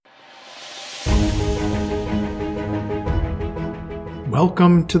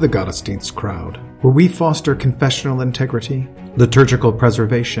Welcome to the Gottesdienst crowd, where we foster confessional integrity, liturgical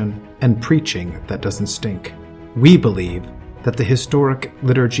preservation, and preaching that doesn't stink. We believe that the historic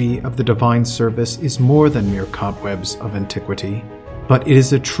liturgy of the divine service is more than mere cobwebs of antiquity, but it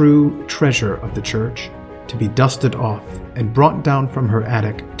is a true treasure of the Church, to be dusted off and brought down from her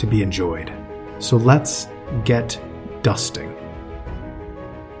attic to be enjoyed. So let's get dusting.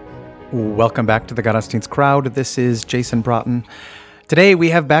 Welcome back to the Gottesdienst crowd. This is Jason Broughton. Today we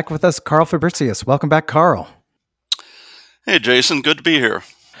have back with us Carl Fabricius. Welcome back, Carl. Hey, Jason. Good to be here.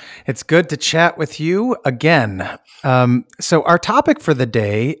 It's good to chat with you again. So our topic for the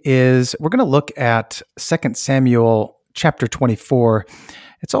day is we're going to look at 2 Samuel chapter 24.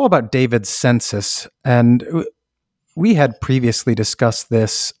 It's all about David's census. And we had previously discussed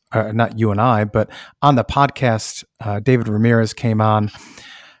this, not you and I, but on the podcast, David Ramirez came on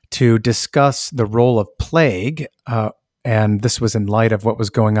to discuss the role of plague, and this was in light of what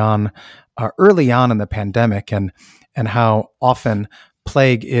was going on early on in the pandemic, and how often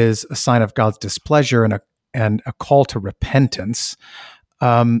plague is a sign of God's displeasure and a call to repentance.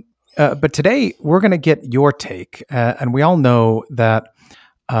 But today we're going to get your take, and we all know that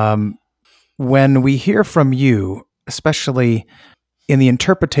when we hear from you, especially in the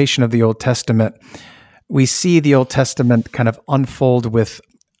interpretation of the Old Testament, we see the Old Testament kind of unfold with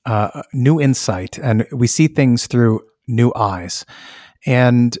new insight, and we see things through new eyes.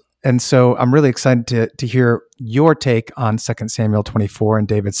 And so I'm really excited to hear your take on 2 Samuel 24 and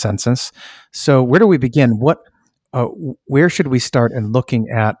David's census. So where do we begin? Where should we start in looking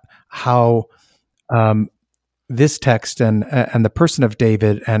at how this text and the person of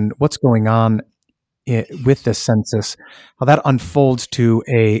David and what's going on with this census, how that unfolds to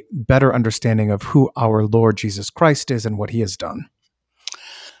a better understanding of who our Lord Jesus Christ is and what he has done?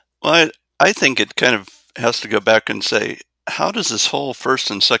 Well, I think it kind of has to go back and say, how does this whole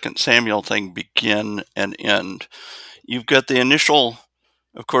 1st and 2nd Samuel thing begin and end? You've got the initial,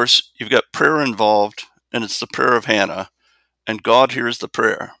 of course, you've got prayer involved, and it's the prayer of Hannah, and God hears the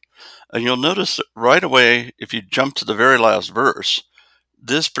prayer. And you'll notice that right away, if you jump to the very last verse,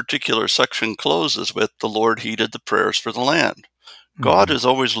 this particular section closes with, the Lord heeded the prayers for the land. God is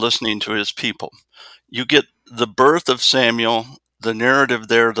always listening to his people. You get the birth of Samuel, the narrative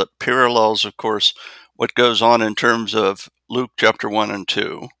there that parallels, of course, what goes on in terms of Luke chapter 1 and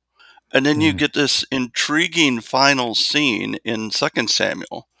 2. And then you get this intriguing final scene in 2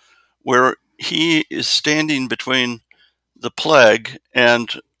 Samuel, where he is standing between the plague and,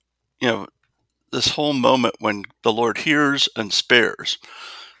 this whole moment when the Lord hears and spares.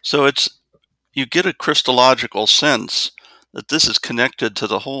 So you get a Christological sense that this is connected to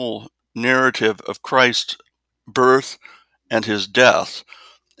the whole narrative of Christ's birth and his death,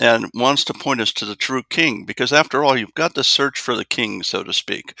 and wants to point us to the true king, because after all, you've got to search for the king, so to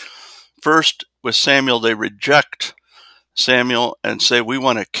speak. First, with Samuel, they reject Samuel and say, we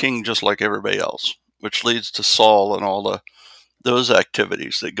want a king just like everybody else, which leads to Saul and all those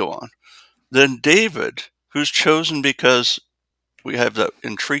activities that go on. Then David, who's chosen because we have that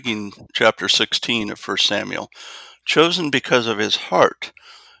intriguing chapter 16 of 1 Samuel, chosen because of his heart.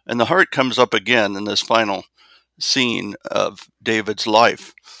 And the heart comes up again in this final scene of David's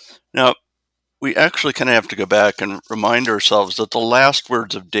life. Now, we actually kind of have to go back and remind ourselves that the last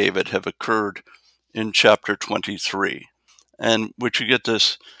words of David have occurred in chapter 23, and which you get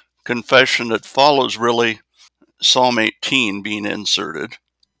this confession that follows really Psalm 18 being inserted,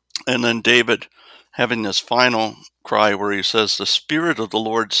 and then David having this final cry where he says, the Spirit of the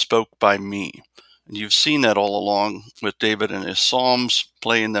Lord spoke by me. And you've seen that all along with David and his Psalms,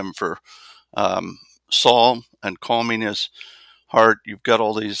 playing them for Saul and calming his heart. You've got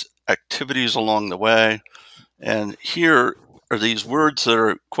all these activities along the way. And here are these words that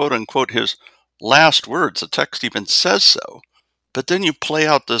are, quote unquote, his last words. The text even says so. But then you play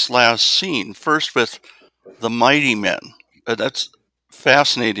out this last scene, first with the mighty men. That's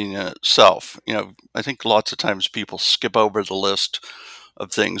fascinating in itself. I think lots of times people skip over the list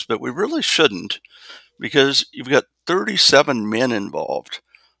of things, but we really shouldn't, because you've got 37 men involved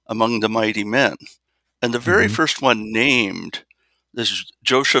among the mighty men. And the very first one named, this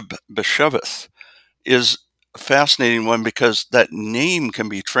Josheb-Bashebeth, is a fascinating one because that name can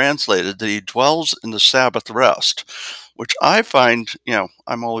be translated that he dwells in the Sabbath rest, which I find,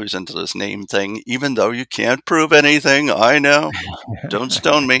 I'm always into this name thing, even though you can't prove anything. I know. Don't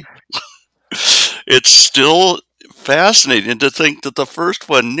stone me. It's still fascinating to think that the first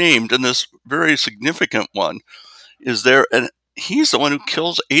one named, and this very significant one, is there. And he's the one who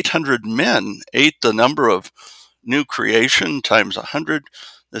kills 800 men, 8 the number of new creation times 100.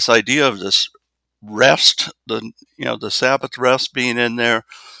 This idea of this rest, the Sabbath rest being in there,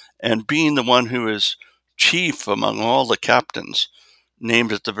 and being the one who is chief among all the captains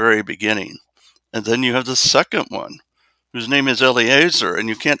named at the very beginning. And then you have the second one, whose name is Eleazar, and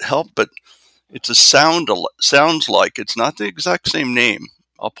you can't help but it's a sounds like it's not the exact same name.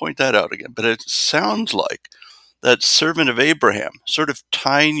 I'll point that out again, but it sounds like that servant of Abraham, sort of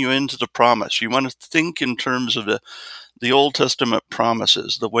tying you into the promise. You want to think in terms of the Old Testament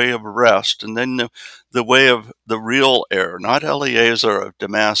promises, the way of rest, and then the way of the real heir, not Eleazar of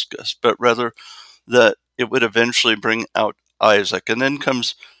Damascus, but rather that it would eventually bring out Isaac. And then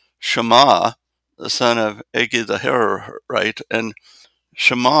comes Shema, the son of Agi the Herorite, and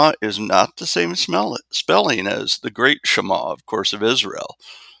Shema is not the same spelling as the great Shema, of course, of Israel.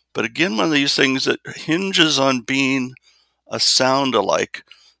 But again, one of these things that hinges on being a sound alike,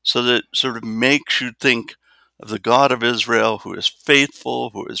 so that it sort of makes you think of the God of Israel, who is faithful,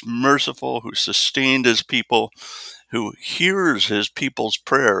 who is merciful, who sustained his people, who hears his people's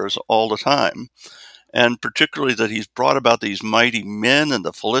prayers all the time, and particularly that he's brought about these mighty men and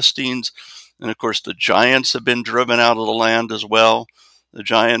the Philistines. And of course, the giants have been driven out of the land as well. The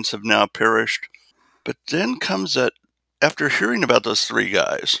giants have now perished. But then comes that, after hearing about those three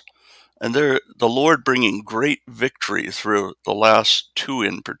guys, and they're the Lord bringing great victory through the last two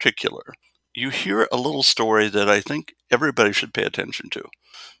in particular, you hear a little story that I think everybody should pay attention to.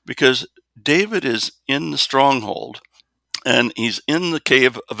 Because David is in the stronghold, and he's in the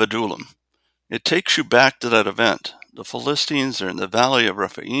cave of Adullam. It takes you back to that event. The Philistines are in the valley of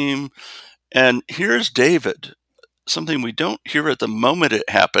Rephaim, and here's David, something we don't hear at the moment it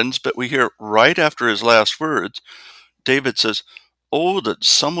happens, but we hear right after his last words. David says, "Oh, that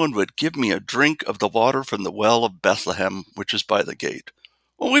someone would give me a drink of the water from the well of Bethlehem, which is by the gate."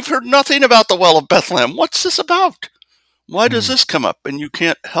 Well, we've heard nothing about the well of Bethlehem. What's this about? Why does this come up? And you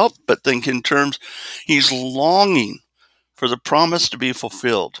can't help but think in terms, he's longing for the promise to be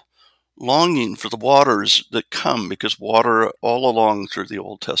fulfilled, longing for the waters that come, because water all along through the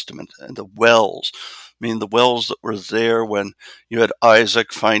Old Testament, and the wells, the wells that were there when you had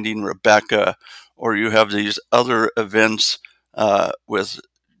Isaac finding Rebekah, or you have these other events with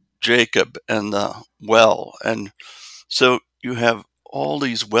Jacob and the well. And so you have all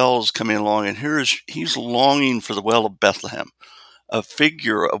these wells coming along, and he's longing for the well of Bethlehem, a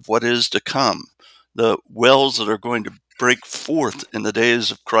figure of what is to come, the wells that are going to break forth in the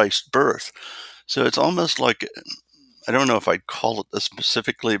days of Christ's birth. So it's almost like, I don't know if I'd call it this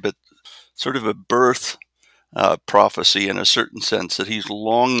specifically, but sort of a birth prophecy in a certain sense, that he's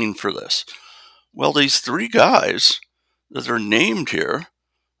longing for this. Well, these three guys that are named here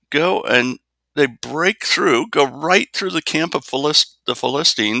go and they break through, go right through the camp of the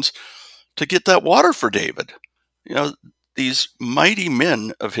Philistines to get that water for David. These mighty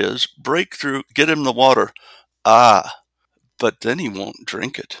men of his break through, get him the water. But then he won't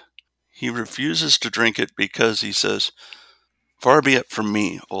drink it. He refuses to drink it because he says, "Far be it from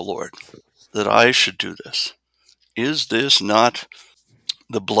me, O Lord, that I should do this. Is this not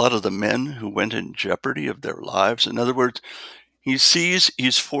the blood of the men who went in jeopardy of their lives?" In other words, he sees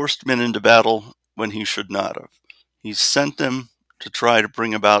he's forced men into battle when he should not have. He's sent them to try to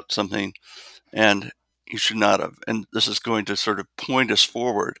bring about something, and he should not have. And this is going to sort of point us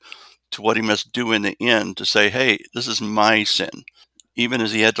forward to what he must do in the end, to say, hey, this is my sin. Even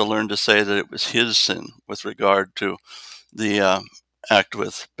as he had to learn to say that it was his sin with regard to the act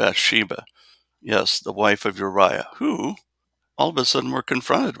with Bathsheba. Yes, the wife of Uriah, who all of a sudden we're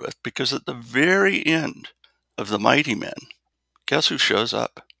confronted with, because at the very end of the mighty men, guess who shows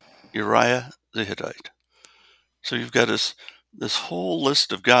up? Uriah the Hittite. So you've got this whole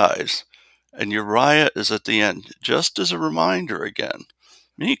list of guys, and Uriah is at the end, just as a reminder again.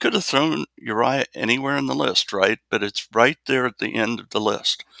 He could have thrown Uriah anywhere in the list, right? But it's right there at the end of the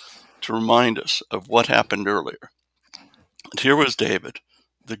list to remind us of what happened earlier. And here was David,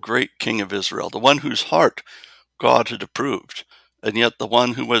 the great king of Israel, the one whose heart God had approved, and yet the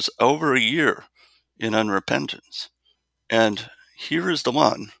one who was over a year in unrepentance. And here is the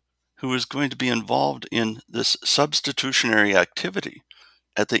one who is going to be involved in this substitutionary activity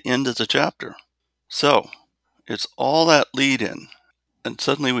at the end of the chapter. So it's all that lead in, and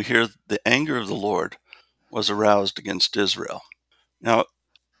suddenly we hear the anger of the Lord was aroused against Israel. Now,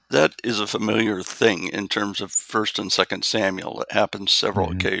 that is a familiar thing in terms of 1st and 2nd Samuel. It happens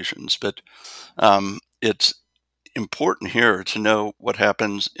several occasions, but it's important here to know what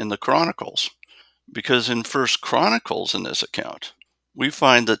happens in the Chronicles, because in 1st Chronicles, in this account, we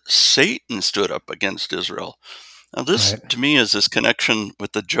find that Satan stood up against Israel. Now, this to me is this connection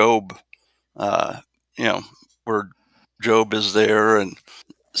with the Job, where Job is there, and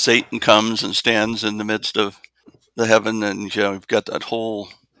Satan comes and stands in the midst of the heaven, and you've got that whole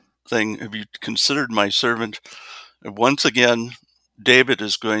thing. Have you considered my servant? And once again, David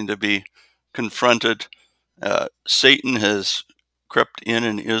is going to be confronted. Satan has crept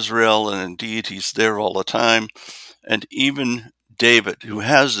in Israel, and indeed he's there all the time. And even David, who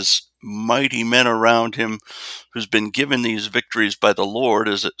has this mighty men around him, who's been given these victories by the Lord,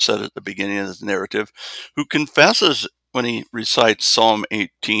 as it said at the beginning of the narrative, who confesses when he recites Psalm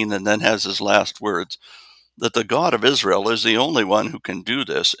 18 and then has his last words, that the God of Israel is the only one who can do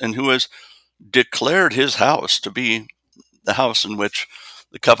this, and who has declared his house to be the house in which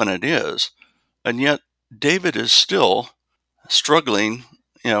the covenant is. And yet David is still struggling.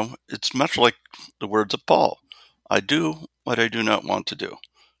 It's much like the words of Paul: I do what I do not want to do.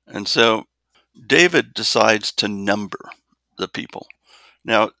 And so David decides to number the people.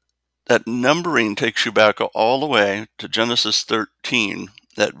 Now, that numbering takes you back all the way to Genesis 13.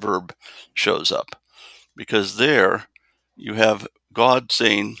 That verb shows up, because there you have God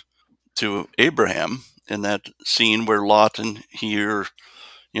saying to Abraham in that scene where Lot and he are,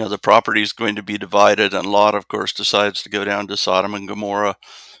 the property is going to be divided, and Lot, of course, decides to go down to Sodom and Gomorrah.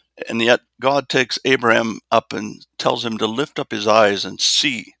 And yet God takes Abraham up and tells him to lift up his eyes and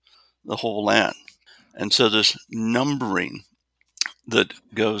see the whole land. And so this numbering that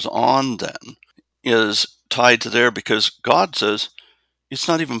goes on then is tied to there, because God says it's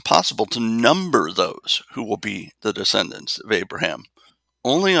not even possible to number those who will be the descendants of Abraham.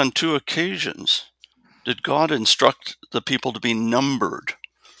 Only on 2 occasions did God instruct the people to be numbered.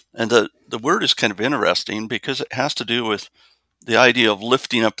 And the word is kind of interesting because it has to do with the idea of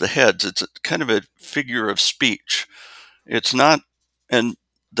lifting up the heads. It's kind of a figure of speech. It's not, and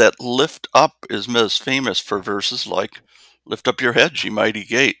that lift up is most famous for verses like, lift up your heads, ye mighty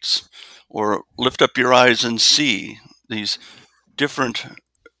gates, or lift up your eyes and see. These different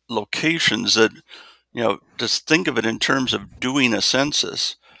locations that, just think of it in terms of doing a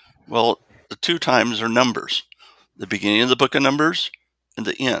census. Well, the 2 times are numbers: the beginning of the book of Numbers and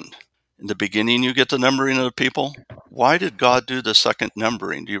the end. In the beginning, you get the numbering of the people. Why did God do the second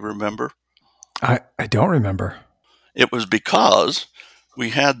numbering? Do you remember? I don't remember. It was because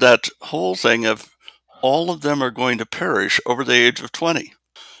we had that whole thing of all of them are going to perish over the age of 20.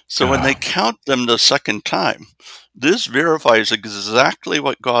 So when they count them the second time, this verifies exactly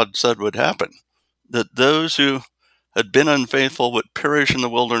what God said would happen, that those who had been unfaithful would perish in the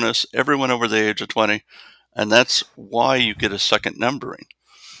wilderness, everyone over the age of 20, and that's why you get a second numbering.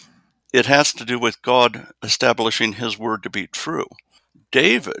 It has to do with God establishing his word to be true.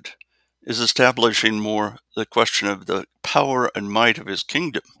 David is establishing more the question of the power and might of his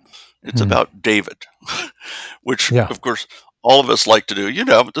kingdom. It's about David, which, of course, all of us like to do.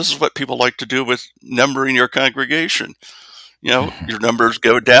 This is what people like to do with numbering your congregation. Your numbers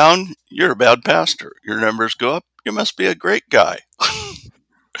go down, you're a bad pastor. Your numbers go up, you must be a great guy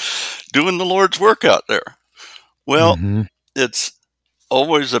doing the Lord's work out there. Well, it's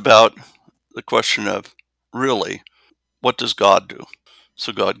always about the question of, really, what does God do?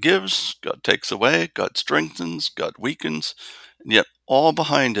 So God gives, God takes away, God strengthens, God weakens, and yet all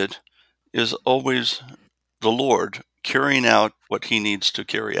behind it is always the Lord carrying out what he needs to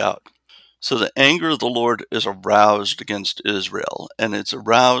carry out. So the anger of the Lord is aroused against Israel, and it's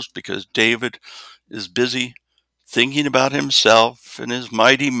aroused because David is busy thinking about himself and his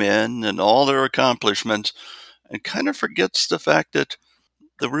mighty men and all their accomplishments, and kind of forgets the fact that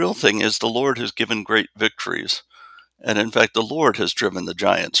the real thing is the Lord has given great victories. And in fact, the Lord has driven the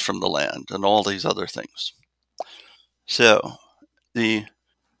giants from the land and all these other things. So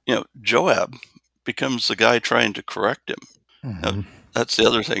Joab becomes the guy trying to correct him. Now, that's the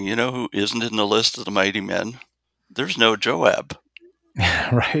other thing. You know who isn't in the list of the mighty men? There's no Joab.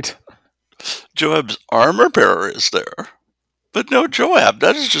 Right. Joab's armor bearer is there, but no Joab.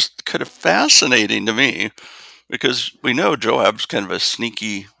 That is just kind of fascinating to me, because we know Joab's kind of a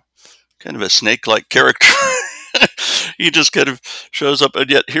sneaky, kind of a snake-like character. He just kind of shows up, and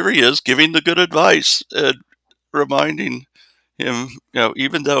yet here he is giving the good advice and reminding him,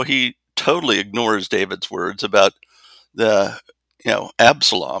 even though he totally ignores David's words about the,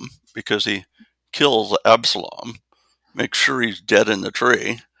 Absalom, because he kills Absalom, makes sure he's dead in the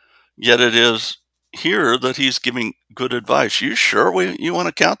tree. Yet it is here that he's giving good advice. You sure you want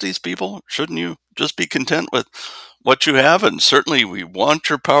to count these people? Shouldn't you just be content with what you have? And certainly we want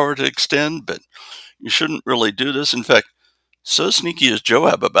your power to extend, but you shouldn't really do this. In fact, so sneaky is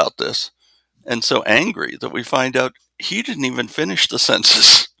Joab about this, and so angry, that we find out he didn't even finish the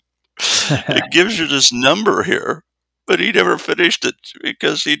census. It gives you this number here, but he never finished it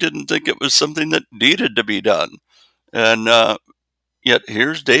because he didn't think it was something that needed to be done. And yet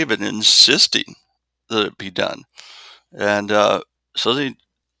here's David insisting that it be done. And so they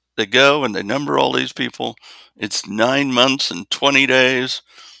go and they number all these people. It's 9 months and 20 days,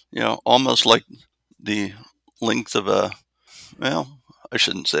 almost like the length of well, I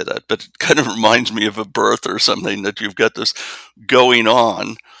shouldn't say that, but it kind of reminds me of a birth or something, that you've got this going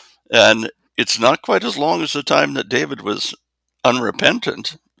on. And it's not quite as long as the time that David was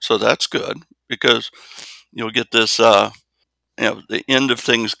unrepentant. So that's good, because you'll get this, the end of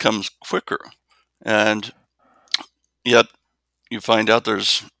things comes quicker. And yet you find out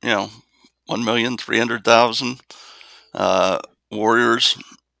there's, 1,300,000 warriors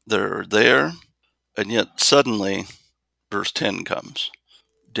that are there. And yet suddenly, verse 10 comes.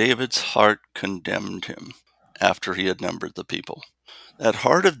 David's heart condemned him after he had numbered the people. That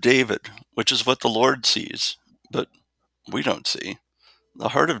heart of David, which is what the Lord sees, but we don't see. The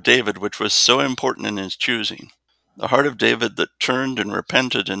heart of David, which was so important in his choosing. The heart of David that turned and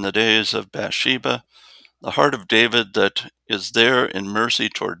repented in the days of Bathsheba. The heart of David that is there in mercy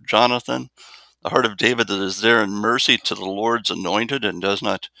toward Jonathan. The heart of David that is there in mercy to the Lord's anointed and does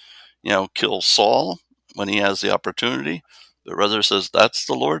not, kill Saul when he has the opportunity, but rather says, that's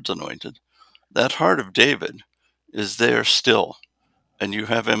the Lord's anointed. That heart of David is there still. And you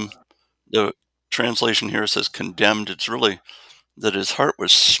have him, the translation here says condemned. It's really that his heart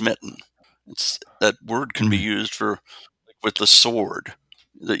was smitten. It's that word can be used for with the sword,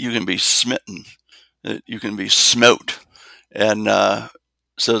 that you can be smitten, that you can be smote. And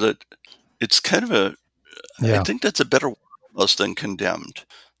so that it's kind of I think that's a better word almost than condemned.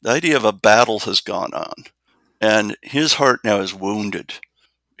 The idea of a battle has gone on, and his heart now is wounded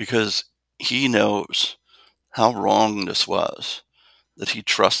because he knows how wrong this was, that he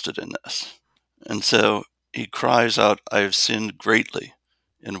trusted in this. And so he cries out, I have sinned greatly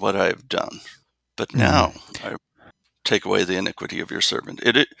in what I have done. But now I take away the iniquity of your servant.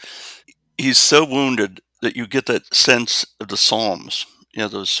 He's so wounded that you get that sense of the Psalms,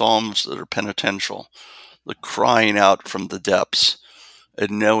 those Psalms that are penitential, the crying out from the depths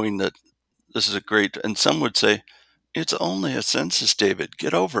and knowing that this is and some would say, it's only a census, David,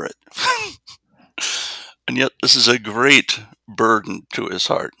 get over it. And yet this is a great burden to his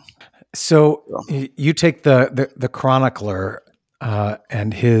heart. So you take the chronicler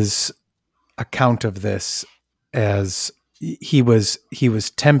and his account of this as he was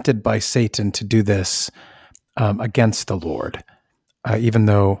tempted by Satan to do this against the Lord, even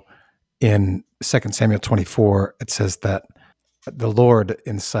though in 2 Samuel 24 it says that the Lord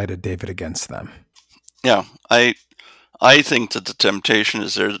incited David against them. Yeah, I think that the temptation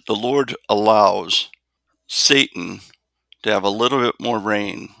is there that the Lord allows Satan to have a little bit more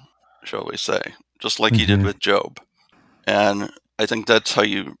reign, shall we say, just like he did with Job. And I think that's how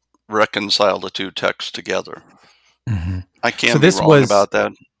you reconcile the two texts together. I can't be wrong about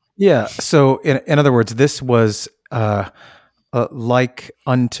that. Yeah. So in other words, this was like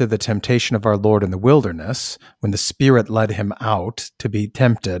unto the temptation of our Lord in the wilderness, when the Spirit led him out to be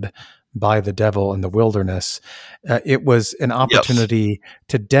tempted by the devil in the wilderness. It was an opportunity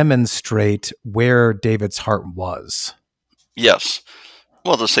to demonstrate where David's heart was. Yes.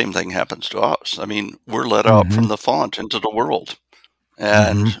 Well, the same thing happens to us. I mean, we're let out from the font into the world.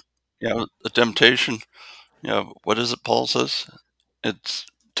 And, the temptation, what is it Paul says? It's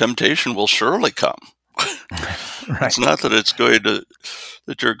temptation will surely come. Right. It's not that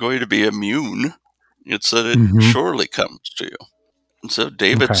that you're going to be immune. It's that it surely comes to you. And so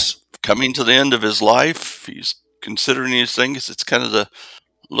David's coming to the end of his life. He's considering these things. It's kind of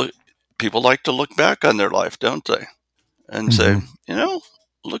people like to look back on their life, don't they? And say,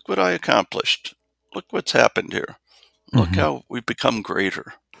 look what I accomplished. Look what's happened here. Look how we've become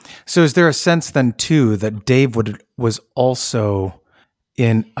greater. So is there a sense then too that David was also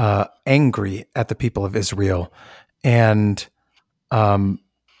angry at the people of Israel and in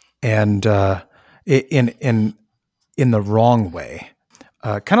the wrong way?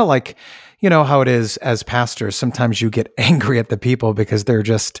 Kind of like, how it is as pastors, sometimes you get angry at the people because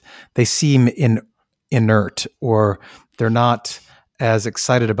they seem inert, or they're not as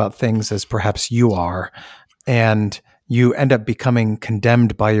excited about things as perhaps you are. And you end up becoming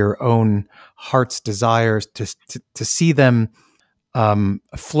condemned by your own heart's desires to see them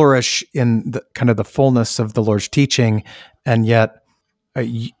flourish in the kind of the fullness of the Lord's teaching, and yet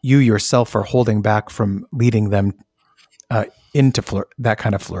you yourself are holding back from leading them into that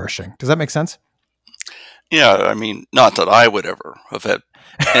kind of flourishing. Does that make sense? Yeah, I mean, not that I would ever have had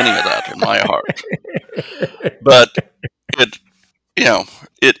any of that in my heart, but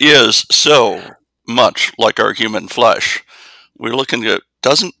it is so much like our human flesh. We're looking at,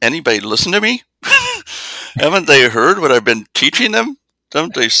 doesn't anybody listen to me? Haven't they heard what I've been teaching them?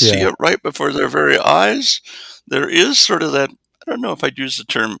 Don't they see Yeah. it right before their very eyes? There is sort of that, I don't know if I'd use the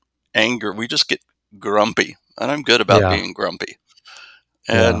term anger. We just get grumpy, and I'm good about Yeah. being grumpy.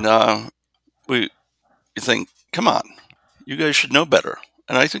 Yeah. And we think, come on, you guys should know better.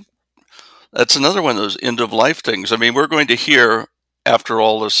 And I think that's another one of those end of life things. I mean, we're going to hear after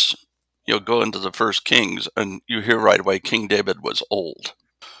all this, go into the first Kings, and you hear right away King David was old.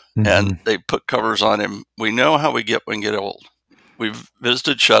 And Hmm. they put covers on him. We know how we get when we get old. We've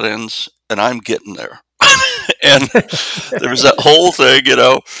visited shut-ins, and I'm getting there. And there was that whole thing,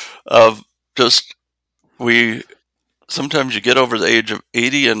 of just we sometimes you get over the age of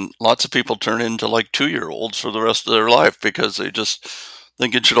 80 and lots of people turn into like 2-year-olds for the rest of their life because they just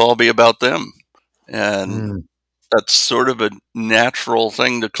think it should all be about them. And Mm. that's sort of a natural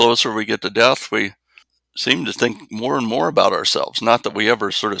thing. The closer we get to death, we seem to think more and more about ourselves. Not that we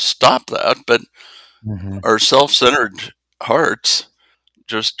ever sort of stop that, but Hmm. our self-centered hearts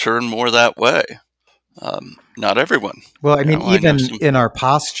just turn more that way. Not everyone. Well, I mean, I know even some. in our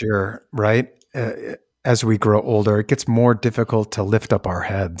posture, right? As we grow older, it gets more difficult to lift up our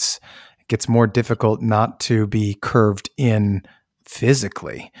heads. It gets more difficult not to be curved in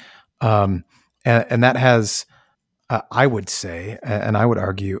physically. And that has, I would say, and I would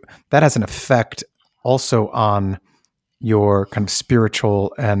argue, that has an effect also on your kind of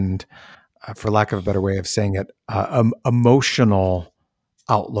spiritual and, for lack of a better way of saying it, emotional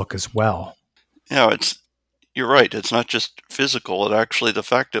outlook as well. It's You're right. It's not just physical. It actually the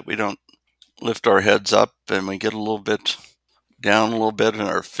fact that we don't lift our heads up and we get a little bit down a little bit, and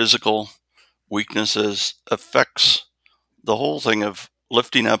our physical weaknesses affects the whole thing of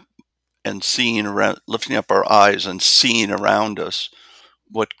lifting up and seeing around, lifting up our eyes and seeing around us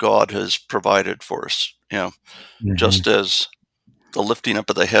what God has provided for us. Hmm. Just as the lifting up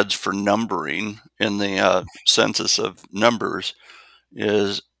of the heads for numbering in the census of numbers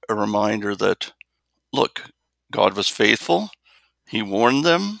is a reminder that, look, God was faithful. He warned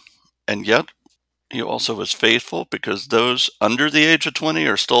them, and yet he also was faithful because those under the age of 20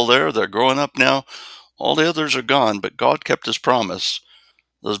 are still there. They're growing up now. All the others are gone, but God kept his promise.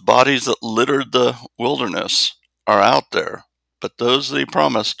 Those bodies that littered the wilderness are out there, but those that he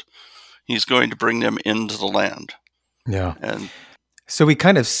promised, he's going to bring them into the land. Yeah. And So we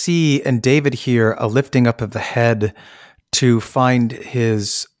kind of see in David here a lifting up of the head to find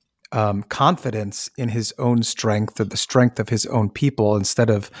his confidence in his own strength or the strength of his own people instead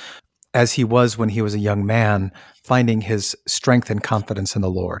of, as he was when he was a young man, finding his strength and confidence in the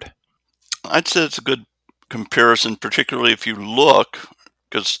Lord. I'd say it's a good comparison, particularly if you look,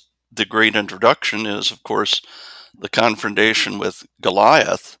 because the great introduction is, of course, the confrontation with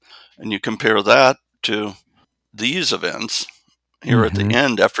Goliath, and you compare that to these events here at the Hmm.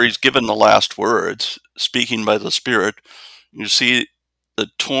 end, after he's given the last words, speaking by the Spirit, you see the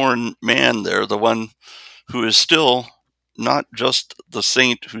torn man there, the one who is still not just the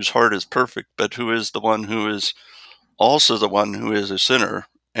saint whose heart is perfect, but who is the one who is also the one who is a sinner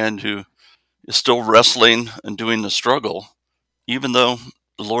and who is still wrestling and doing the struggle, even though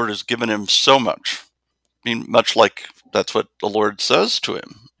the Lord has given him so much. I mean, much like that's what the Lord says to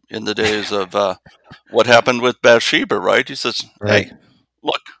him in the days of what happened with Bathsheba, right? He says, Right. hey,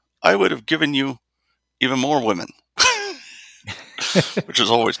 look, I would have given you even more women, which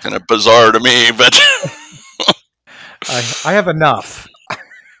is always kind of bizarre to me, but I have enough.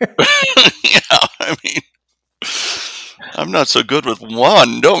 yeah, I mean, I'm not so good with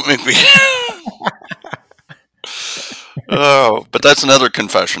one. Don't make me. Oh, but that's another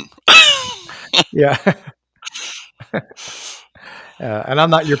confession. Yeah. And I'm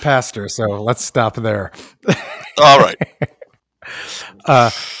not your pastor, so let's stop there. All right.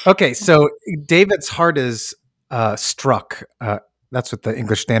 Okay, so David's heart is struck. That's what the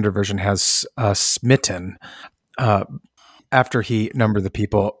English Standard Version has, smitten, uh, after he numbered the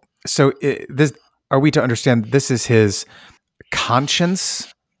people. So this, are we to understand this is his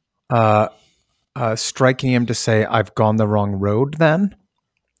conscience uh, striking him to say, "I've gone the wrong road"? Then,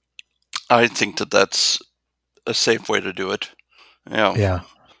 I think that that's a safe way to do it. You know, yeah.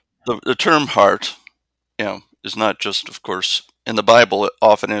 the term heart, is not just, of course, in the Bible, it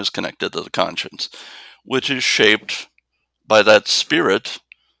often is connected to the conscience, which is shaped by that spirit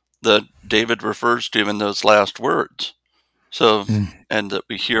that David refers to in those last words. So, Mm. and that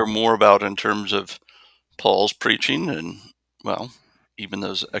we hear more about in terms of Paul's preaching and, well, even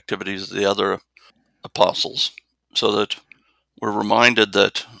those activities of the other apostles, so that we're reminded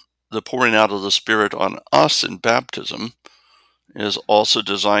that the pouring out of the Spirit on us in baptism is also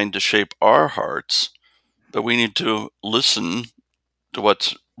designed to shape our hearts, but we need to listen to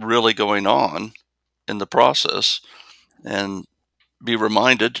what's really going on in the process and be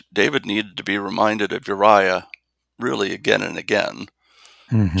reminded. David needed to be reminded of Uriah really again and again,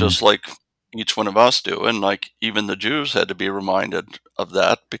 Mm-hmm. just like each one of us do. And like even the Jews had to be reminded of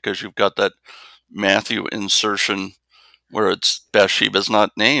that, because you've got that Matthew insertion where it's Bathsheba's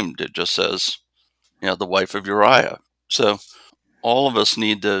not named. It just says, the wife of Uriah. So all of us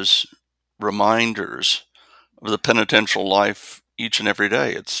need those reminders of the penitential life each and every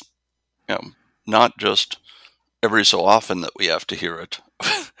day. It's, not just every so often that we have to hear it.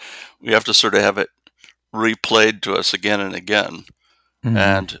 We have to sort of have it replayed to us again and again. Mm-hmm.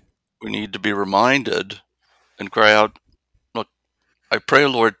 And we need to be reminded and cry out, "Look, I pray,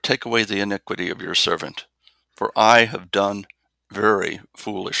 Lord, take away the iniquity of your servant, for I have done very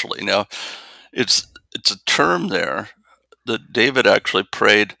foolishly." Now, it's a term there that David actually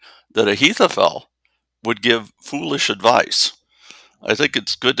prayed that Ahithophel would give foolish advice. I think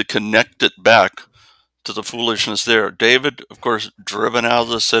it's good to connect it back to the foolishness there. David, of course, driven out of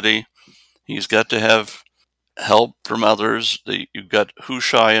the city. He's got to have help from others. You've got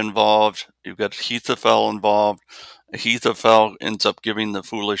Hushai involved. You've got Ahithophel involved. Ahithophel ends up giving the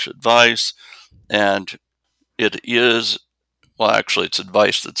foolish advice, and it is, well, actually, it's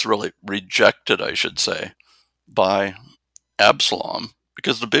advice that's really rejected, I should say, by Absalom,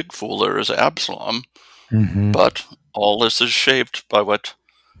 because the big fool there is Absalom. Mm-hmm. But all this is shaped by what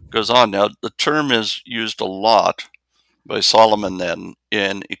goes on. Now, the term is used a lot by Solomon then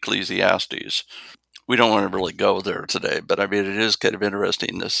in Ecclesiastes. We don't want to really go there today, but I mean, it is kind of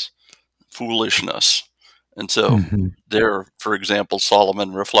interesting, this foolishness. And so Mm-hmm. there, for example,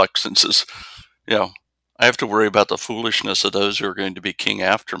 Solomon reflects and says, I have to worry about the foolishness of those who are going to be king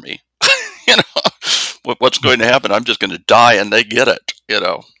after me. you what's going to happen? I'm just going to die and they get it.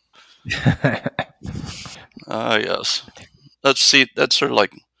 Yes. That's sort of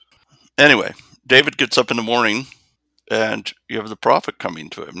like, anyway, David gets up in the morning and you have the prophet coming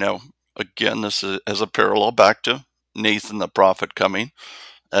to him. Now, again, this is as a parallel back to Nathan the prophet coming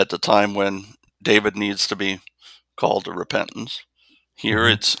at the time when David needs to be called to repentance. Here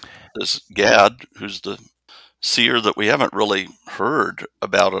Mm-hmm. it's this Gad, who's the seer that we haven't really heard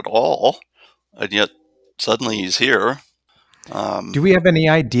about at all, and yet suddenly he's here. Do we have any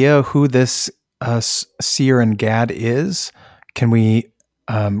idea who this seer and Gad is? Can we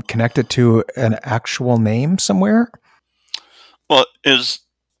connect it to an actual name somewhere? Well,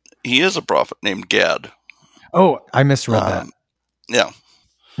 he is a prophet named Gad. Oh, I misread that. Yeah,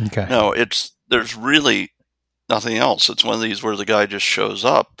 Okay. no, there's really nothing else. It's one of these where the guy just shows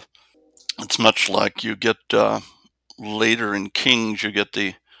up. It's much like you get later in Kings, you get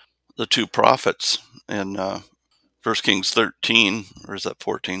the two prophets in 1 Kings 13, or is that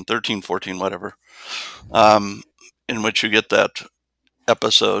 14? 13, 14, whatever, in which you get that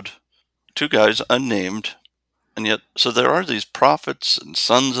episode, two guys unnamed, and yet, so there are these prophets and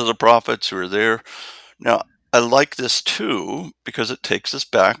sons of the prophets who are there. Now, I like this too, because it takes us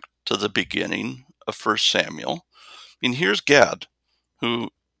back to the beginning of 1 Samuel. I mean, here's Gad, who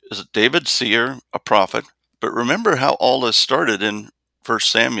is David's seer, a prophet. But remember how all this started in 1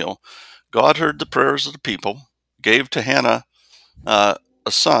 Samuel. God heard the prayers of the people, gave to Hannah a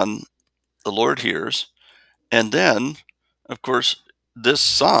son, the Lord hears. And then, of course, this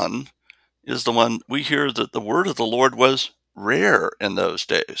son is the one we hear that the word of the Lord was rare in those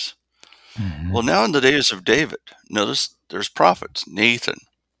days. Mm-hmm. Well, now in the days of David, notice there's prophets, Nathan,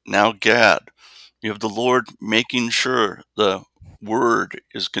 now Gad. You have the Lord making sure the word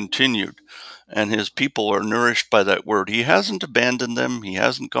is continued and his people are nourished by that word. He hasn't abandoned them. He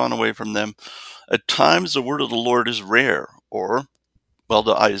hasn't gone away from them. At times, the word of the Lord is rare, or, well,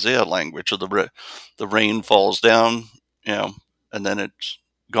 the Isaiah language of the rain falls down, and then it's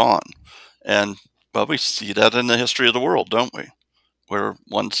gone. And, well, we see that in the history of the world, don't we? Where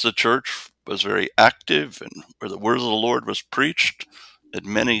once the church was very active and where the word of the Lord was preached and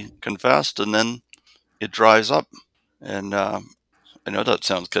many confessed, and then it dries up. And I know that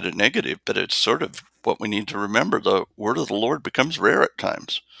sounds kind of negative, but it's sort of what we need to remember. The word of the Lord becomes rare at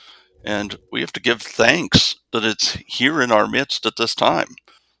times. And we have to give thanks that it's here in our midst at this time.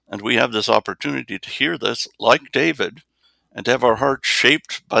 And we have this opportunity to hear this like David and to have our hearts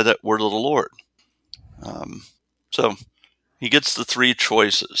shaped by that word of the Lord. So he gets the three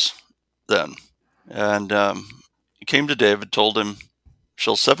choices then. And he came to David, told him,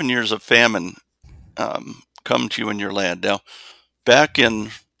 "Shall 7 years of famine come to you in your land?" Now, back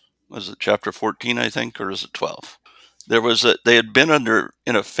in, was it chapter 14, I think, or is it 12? They had been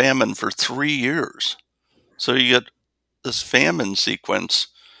in a famine for 3 years. So you get this famine sequence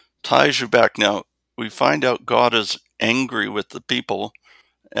ties you back. Now, we find out God is angry with the people,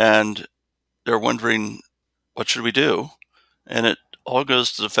 and they're wondering, what should we do? And it all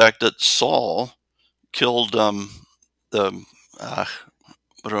goes to the fact that Saul killed the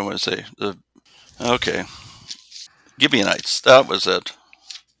what do I want to say? Okay, Gibeonites. That was it.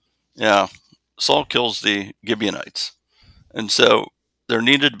 Yeah, Saul kills the Gibeonites, and so there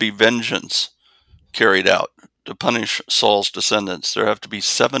needed to be vengeance carried out to punish Saul's descendants. There have to be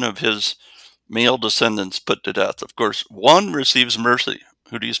 7 of his male descendants put to death. Of course, one receives mercy.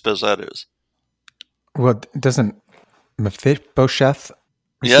 Who do you suppose that is? Well, doesn't Mephibosheth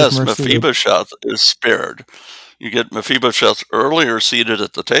receive Yes, mercy? Mephibosheth is spared. You get Mephibosheth earlier seated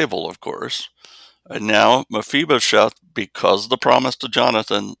at the table, of course. And now Mephibosheth, because of the promise to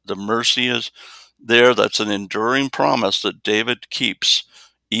Jonathan, the mercy is there. That's an enduring promise that David keeps,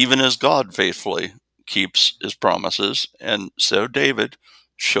 even as God faithfully keeps his promises. And so David,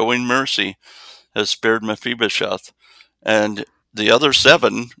 showing mercy, has spared Mephibosheth. And the other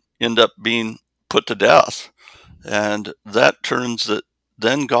 7 end up being put to death. And that turns that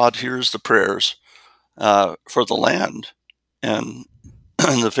then God hears the prayers for the land. And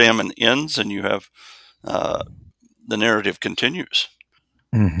the famine ends, and you have the narrative continues.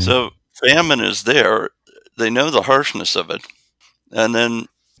 Mm-hmm. So famine is there. They know the harshness of it, and then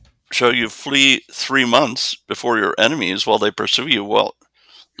show you flee 3 months before your enemies while they pursue you. Well,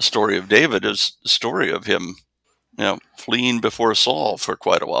 the story of David is the story of him, fleeing before Saul for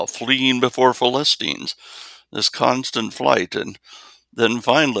quite a while, fleeing before Philistines, this constant flight, and then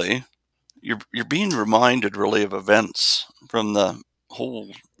finally, you're being reminded really of events from the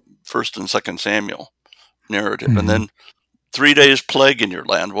whole First and Second Samuel narrative, and Mm-hmm. then 3 days plague in your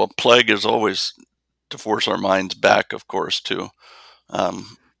land. Well, plague is always to force our minds back, of course, to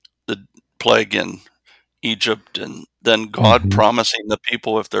the plague in Egypt, and then God Mm-hmm. promising the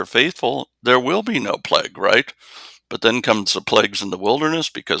people, if they're faithful, there will be no plague, right? But then comes the plagues in the wilderness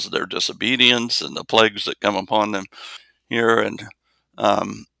because of their disobedience, and the plagues that come upon them here. And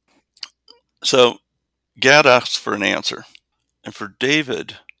um, so Gad asks for an answer. And for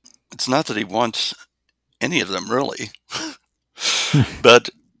David, it's not that he wants any of them really, but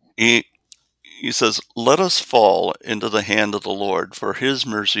he he says, "Let us fall into the hand of the Lord, for his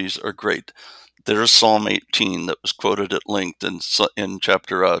mercies are great." There's Psalm 18 that was quoted at length in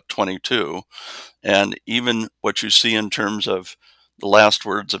chapter 22. And even what you see in terms of the last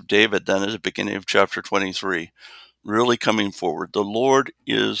words of David then at the beginning of chapter 23, really coming forward. The Lord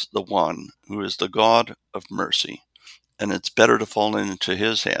is the one who is the God of mercy. And it's better to fall into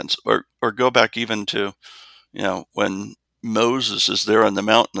his hands, or go back even to, when Moses is there on the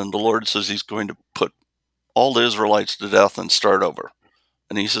mountain and the Lord says he's going to put all the Israelites to death and start over.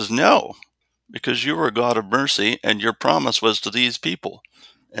 And he says, no, because you are a God of mercy and your promise was to these people.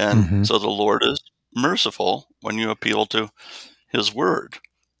 And Mm-hmm. so the Lord is merciful when you appeal to his word.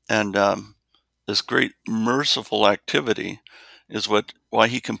 And this great merciful activity is why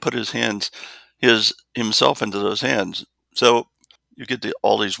he can put himself into those hands. So you get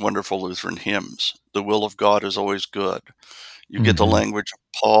all these wonderful Lutheran hymns. The will of God is always good. You get the Mm-hmm. language of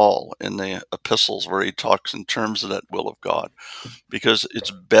Paul in the epistles where he talks in terms of that will of God, because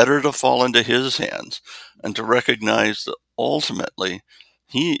it's better to fall into his hands and to recognize that ultimately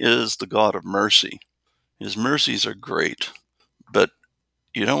he is the God of mercy. His mercies are great, but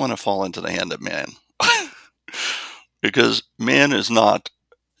you don't want to fall into the hand of man because man is not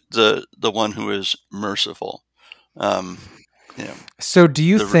the one who is merciful. Um, So, do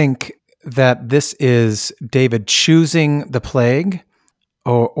you the think that this is David choosing the plague,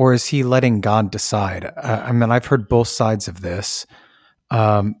 or is he letting God decide? I mean, I've heard both sides of this,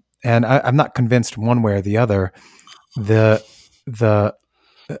 and I'm not convinced one way or the other. The the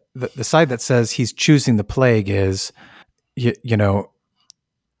the side that says he's choosing the plague is, you know,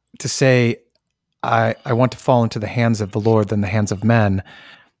 to say I want to fall into the hands of the Lord than the hands of men.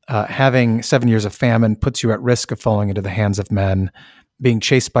 Having 7 years of famine puts you at risk of falling into the hands of men. Being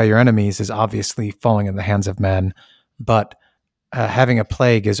chased by your enemies is obviously falling in the hands of men, but having a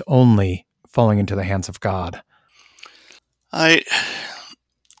plague is only falling into the hands of God. I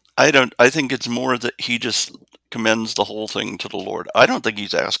I don't. I think it's more that he just commends the whole thing to the Lord. I don't think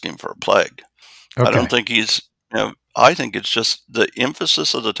he's asking for a plague. I don't Okay. think he's. I think it's just the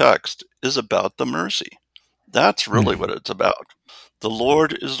emphasis of the text is about the mercy. That's really what Mm-hmm. it's about. The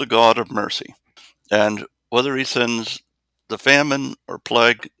Lord is the God of mercy, and whether he sends the famine or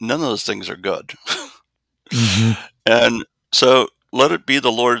plague, none of those things are good. Mm-hmm. And so let it be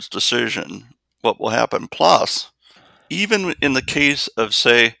the Lord's decision what will happen. Plus, even in the case of,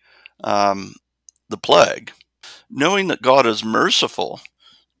 say, um, the plague, knowing that God is merciful,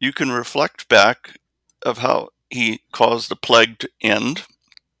 you can reflect back of how he caused the plague to end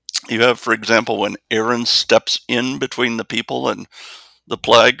You have, for example, when Aaron steps in between the people and the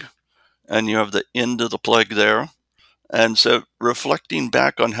plague, and you have the end of the plague there. And so, reflecting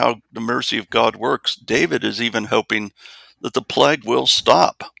back on how the mercy of God works, David is even hoping that the plague will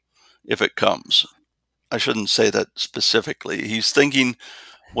stop if it comes. I shouldn't say that specifically. He's thinking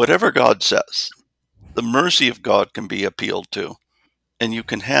whatever God says, the mercy of God can be appealed to, and you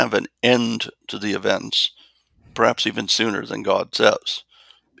can have an end to the events, perhaps even sooner than God says,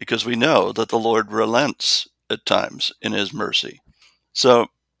 because we know that the Lord relents at times in his mercy. So,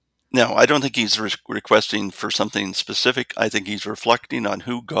 no, I don't think he's requesting for something specific. I think he's reflecting on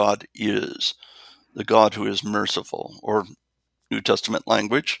who God is, the God who is merciful, or New Testament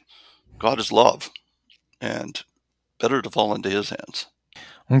language, God is love, and better to fall into his hands.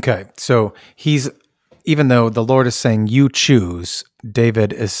 Okay. So even though the Lord is saying, you choose,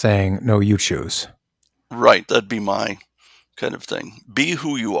 David is saying, no, you choose. Right, that'd be my kind of thing. Be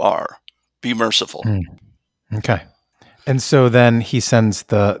who you are. Be merciful. Okay. And so then he sends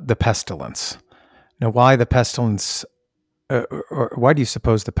the pestilence. Now, why the pestilence, or why do you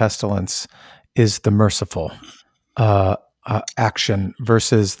suppose the pestilence is the merciful action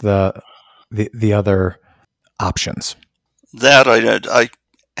versus the other options? That I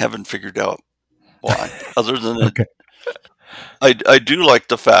haven't figured out why. Other than Okay. I do like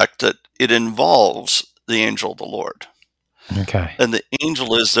the fact that it involves the angel of the Lord. Okay. And the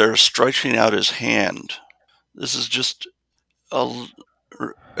angel is there stretching out his hand. This is just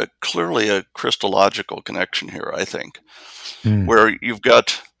clearly a Christological connection here, I think, where you've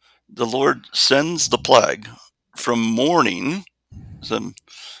got the Lord sends the plague from morning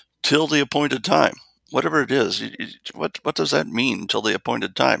till the appointed time. Whatever it is, what does that mean till the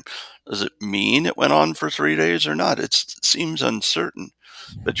appointed time? Does it mean it went on for 3 days or not? It seems uncertain.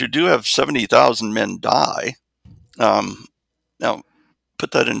 But you do have 70,000 men die. Now,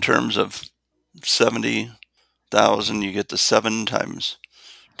 put that in terms of 70,000, you get to 7 times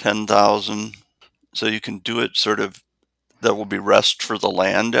 10,000. So you can do it sort of, there will be rest for the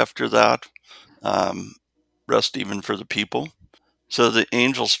land after that, rest even for the people. So the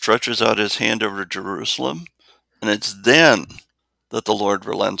angel stretches out his hand over Jerusalem, and it's then that the Lord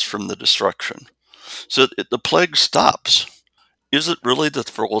relents from the destruction. So the plague stops. Is it really the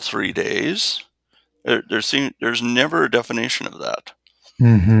full 3 days? There's never a definition of that.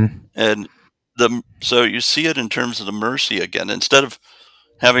 Mm-hmm. And so you see it in terms of the mercy again. Instead of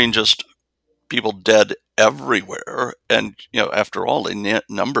having just people dead everywhere, and after all, they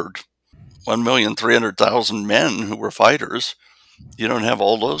numbered 1,300,000 men who were fighters. You don't have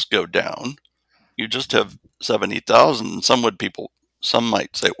all those go down. You just have 70,000. Some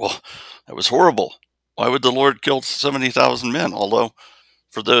might say, well, that was horrible. Why would the Lord kill 70,000 men? Although,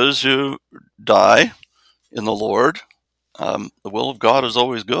 for those who die in the Lord, the will of God is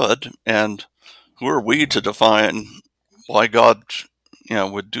always good. And who are we to define why God,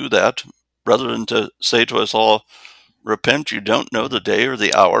 would do that, rather than to say to us all, repent, you don't know the day or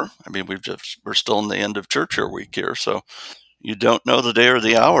the hour. I mean, we're still in the end of church week here, so you don't know the day or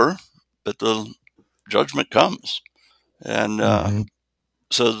the hour, but the judgment comes. And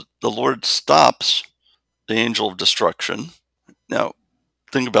so the Lord stops the angel of destruction. Now,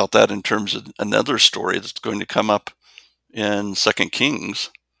 think about that in terms of another story that's going to come up in 2 Kings,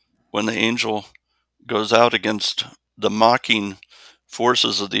 when the angel goes out against the mocking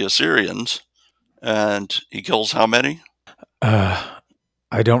forces of the Assyrians, and he kills how many? I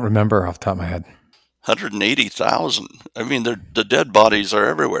don't remember off the top of my head. 180,000. I mean, the dead bodies are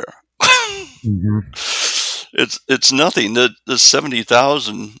everywhere. Mm-hmm. It's nothing. The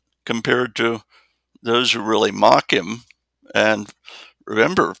 70,000 compared to those who really mock him. And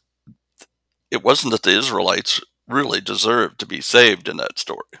remember, it wasn't that the Israelites really deserved to be saved in that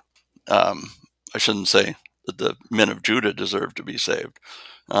story. I shouldn't say that the men of Judah deserved to be saved,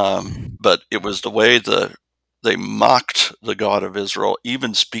 but it was the way they mocked the God of Israel,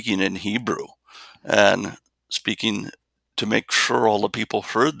 even speaking in Hebrew, and speaking to make sure all the people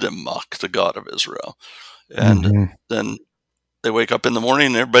heard them mock the God of Israel. And then they wake up in the morning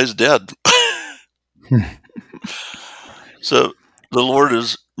and everybody's dead. So the Lord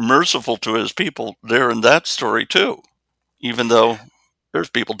is merciful to his people there in that story too, even though there's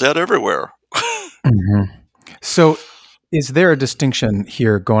people dead everywhere. So is there a distinction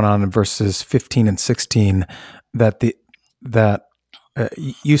here going on in verses 15 and 16 that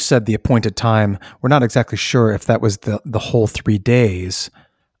you said the appointed time? We're not exactly sure if that was the whole 3 days.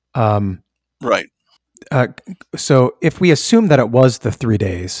 Right. So if we assume that it was the 3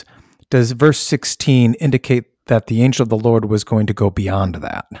 days, does verse 16 indicate that the angel of the Lord was going to go beyond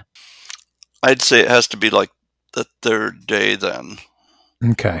that? I'd say it has to be like the third day then.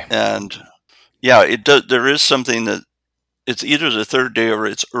 Okay. And yeah, it does. There is something that it's either the third day or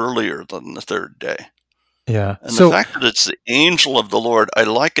it's earlier than the third day. Yeah. And the So, fact that it's the angel of the Lord, I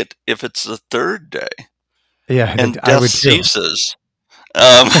like it if it's the third day yeah, and I death would too. ceases.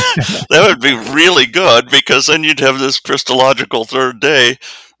 That would be really good, because then you'd have this Christological third day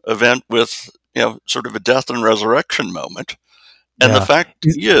event with, sort of a death and resurrection moment. And the Yeah. fact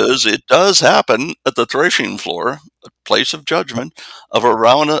is, it does happen at the threshing floor, a place of judgment, of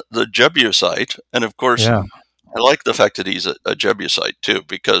Araunah the Jebusite. And of course, Yeah. I like the fact that he's a Jebusite too,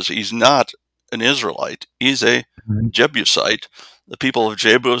 because he's not an Israelite. He's a Mhm. Jebusite, the people of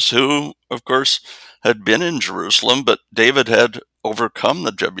Jebus, who, of course, had been in Jerusalem, but David had overcome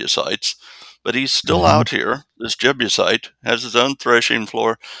the Jebusites. But he's still Mhm. out here. This Jebusite has his own threshing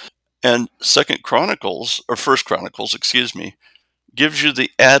floor, and Second Chronicles, or First Chronicles, excuse me, gives you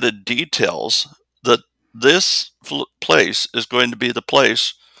the added details that this place is going to be the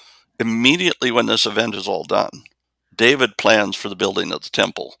place immediately when this event is all done. David plans for the building of the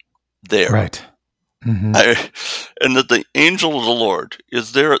temple there. Right. Hmm. And that the angel of the Lord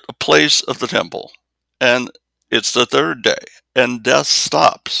is there at the place of the temple. And it's the third day, and death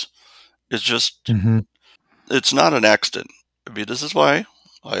stops. It's just, Hmm. it's not an accident. I mean, this is why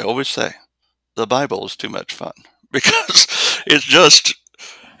I always say the Bible is too much fun, because it's just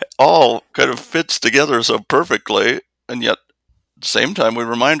all kind of fits together so perfectly. And yet, at the same time, we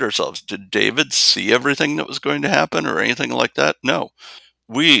remind ourselves, did David see everything that was going to happen or anything like that? No.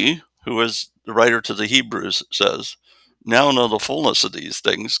 We, who, as the writer to the Hebrews says, now know the fullness of these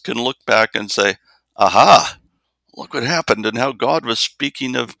things, can look back and say, aha, look what happened, and how God was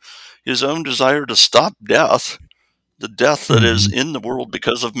speaking of his own desire to stop death, the death that is Hmm. in the world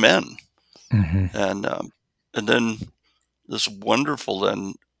because of men. Hmm. And then this wonderful,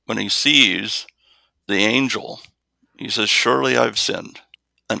 then, when he sees the angel, he says, surely I've sinned,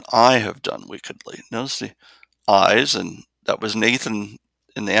 and I have done wickedly. Notice the eyes, and that was Nathan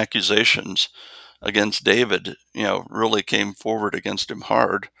in the accusations against David, really came forward against him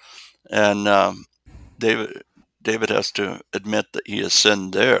hard. And David David has to admit that he has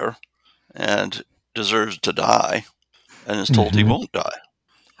sinned there and deserves to die, and is told he Hmm. won't die.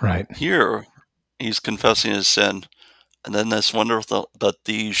 Right. Here, he's confessing his sin, and then this wonderful, but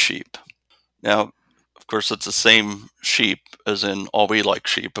these sheep. Now, of course, it's the same sheep as in all we like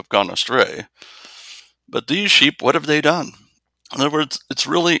sheep have gone astray. But these sheep, what have they done? In other words, it's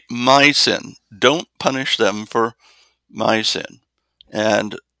really my sin. Don't punish them for my sin.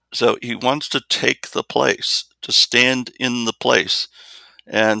 And so he wants to take the place, to stand in the place,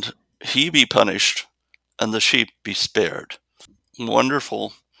 and he be punished and the sheep be spared.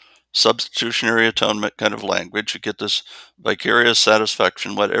 Wonderful substitutionary atonement kind of language. You get this vicarious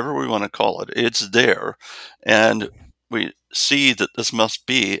satisfaction, whatever we want to call it. It's there. And we see that this must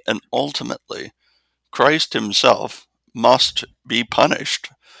be, and ultimately, Christ himself must be punished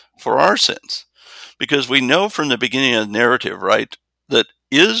for our sins. Because we know from the beginning of the narrative, right, that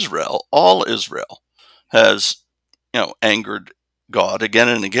Israel, all Israel, has, angered God again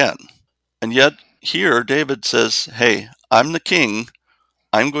and again. And yet here David says, hey, I'm the king.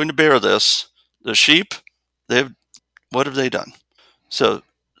 I'm going to bear this. The sheep, they've what have they done? So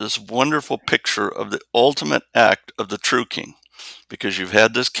this wonderful picture of the ultimate act of the true king, because you've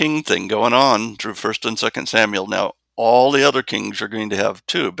had this king thing going on through First and Second Samuel. Now all the other kings are going to have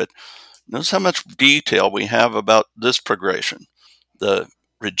too, but notice how much detail we have about this progression. The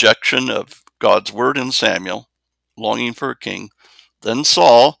rejection of God's word in Samuel, longing for a king, then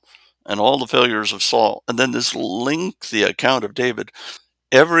Saul, and all the failures of Saul, and then this lengthy account of David.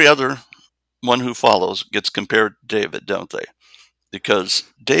 Every other one who follows gets compared to David, don't they? Because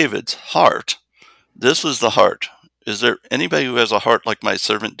David's heart, this was the heart. Is there anybody who has a heart like my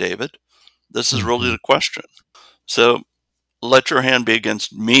servant David? This is really Hmm. the question. So let your hand be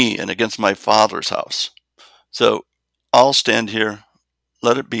against me and against my father's house. So I'll stand here.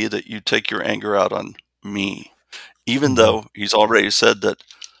 Let it be that you take your anger out on me. Even Hmm. though he's already said that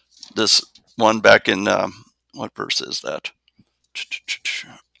this one back in, what verse is that?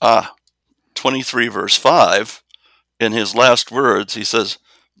 Ah, 23 verse 5, in his last words, he says,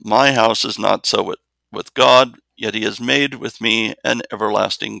 my house is not so with God, yet he has made with me an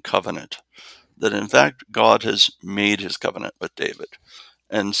everlasting covenant. That in fact, God has made his covenant with David.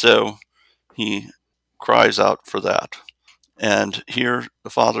 And so he cries out for that. And here, the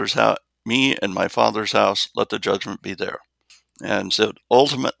Father's house, me and my Father's house, let the judgment be there. And so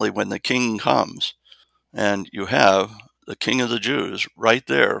ultimately, when the king comes, and you have the King of the Jews right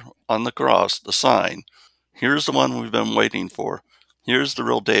there on the cross, the sign, here's the one we've been waiting for. Here's the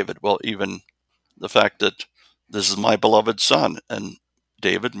real David. Well, even the fact that this is my beloved son, and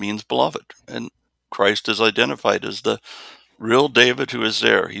David means beloved, and Christ is identified as the real David who is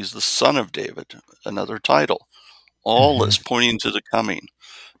there. He's the son of David, another title. All is pointing to the coming.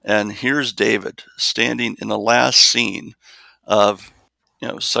 And here's David standing in the last scene of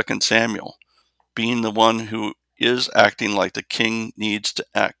 2 Samuel, being the one who is acting like the king needs to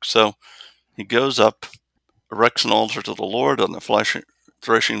act. So he goes up, erects an altar to the Lord on the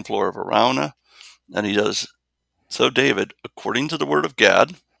threshing floor of Araunah, and he does. So David, according to the word of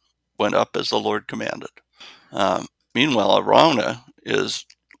Gad, went up as the Lord commanded. Meanwhile, Araunah is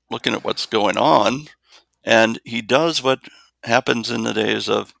looking at what's going on, and he does what happens in the days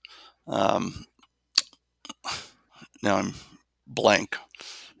of, now I'm blank,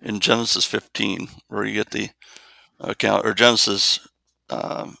 in Genesis 15, where you get the account, or Genesis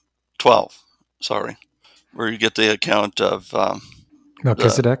 12, sorry, where you get the account of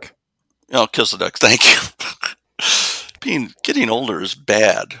Melchizedek. Melchizedek. Thank you. Getting older is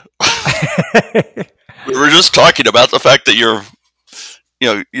bad. We were just talking about the fact that you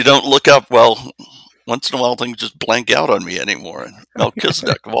don't look up. Well, once in a while things just blank out on me anymore. And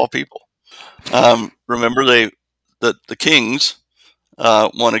Melchizedek, of all people. Remember the kings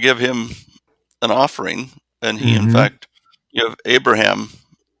want to give him an offering, and he, in fact, you have Abraham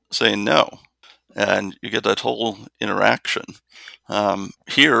saying no, and you get that whole interaction.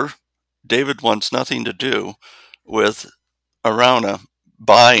 Here, David wants nothing to do with Araunah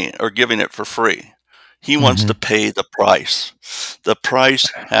buying or giving it for free. He wants to pay the price. The price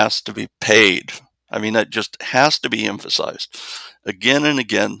has to be paid. I mean, that just has to be emphasized. Again and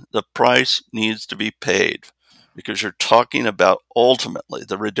again, the price needs to be paid, because you're talking about ultimately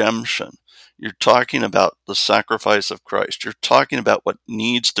the redemption. You're talking about the sacrifice of Christ. You're talking about what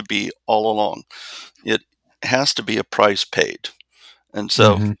needs to be all along. It has to be a price paid. And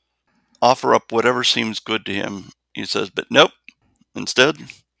so offer up whatever seems good to him, he says, but nope. Instead,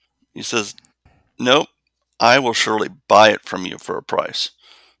 he says, nope, I will surely buy it from you for a price,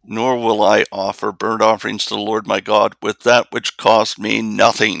 nor will I offer burnt offerings to the Lord my God with that which cost me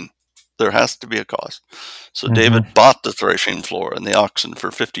nothing. There has to be a cost. So David bought the threshing floor and the oxen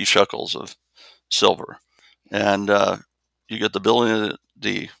for 50 shekels of silver. And you get the building of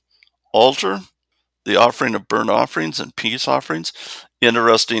the altar, the offering of burnt offerings and peace offerings.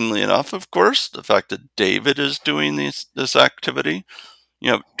 Interestingly enough, of course, the fact that David is doing this activity,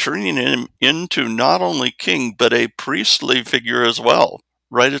 turning him into not only king, but a priestly figure as well,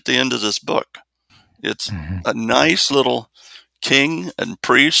 right at the end of this book. It's a nice little king and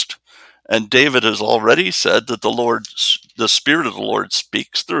priest, and David has already said that the Spirit of the Lord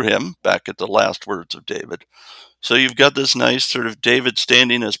speaks through him, back at the last words of David. So you've got this nice sort of David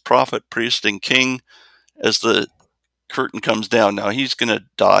standing as prophet, priest, and king as the curtain comes down. Now, he's going to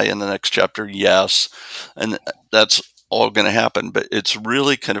die in the next chapter, yes, and that's all going to happen, but it's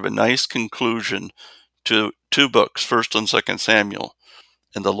really kind of a nice conclusion to two books, 1st and 2nd Samuel.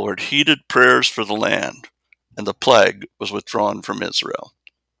 And the Lord heeded prayers for the land, and the plague was withdrawn from Israel.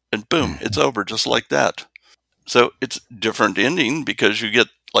 And boom, it's over just like that. So it's different ending, because you get,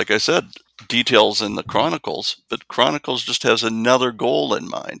 like I said, details in the Chronicles, but Chronicles just has another goal in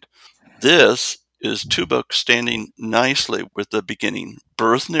mind. This is two books standing nicely with the beginning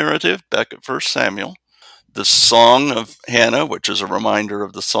birth narrative back at 1 Samuel, the Song of Hannah, which is a reminder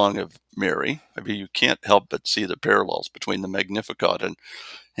of the Song of Mary. I mean, you can't help but see the parallels between the Magnificat and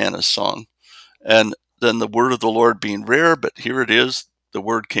Hannah's song. And then the word of the Lord being rare, but here it is. The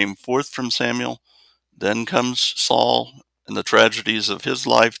word came forth from Samuel. Then comes Saul and the tragedies of his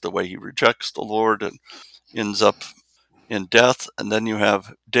life, the way he rejects the Lord and ends up in death. And then you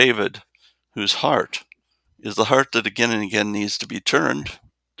have David, whose heart is the heart that again and again needs to be turned.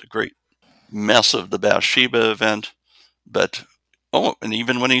 The great mess of the Bathsheba event. But, and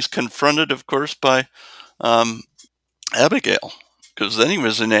even when he's confronted, of course, by Abigail, because then he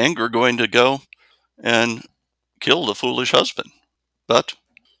was in anger going to go and kill the foolish husband. But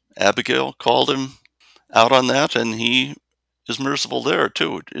Abigail called him out on that, and he is merciful there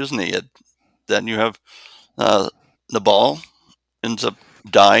too, isn't he? Then you have Nabal ends up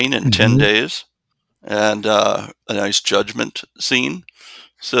dying in 10 days, and a nice judgment scene.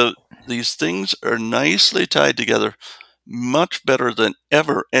 So these things are nicely tied together, much better than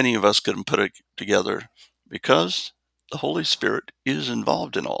ever any of us could put it together, because the Holy Spirit is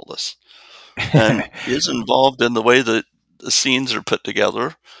involved in all this, and is involved in the way that the scenes are put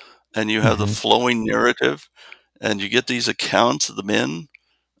together, and you have the flowing narrative, and you get these accounts of the men,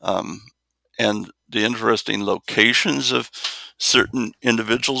 and the interesting locations of certain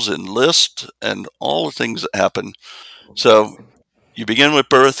individuals in list, and all the things that happen. So you begin with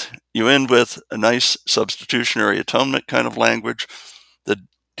birth, you end with a nice substitutionary atonement kind of language. The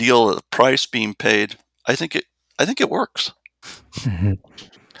deal, the price being paid, I think it works. Mhm.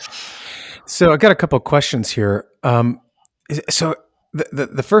 So I got a couple of questions here. So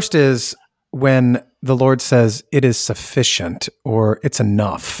the first is when the Lord says it is sufficient or it's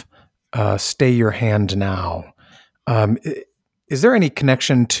enough, stay your hand now. Is there any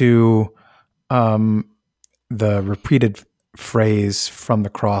connection to the repeated phrase from the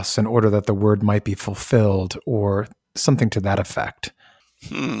cross in order that the word might be fulfilled or something to that effect?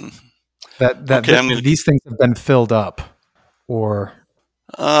 Hmm. That Okay, I'm going these things have been filled up or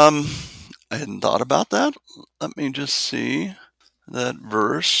to. I hadn't thought about that. Let me just see that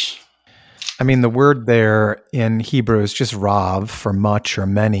verse. I mean, the word there in Hebrew is just rav for much or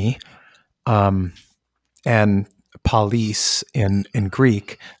many, and polis in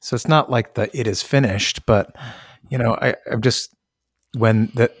Greek. So it's not like the it is finished, but I'm just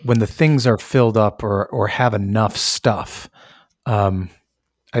when the things are filled up or have enough stuff, um,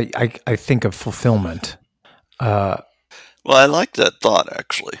 I think of fulfillment. Uh, Well, I like that thought,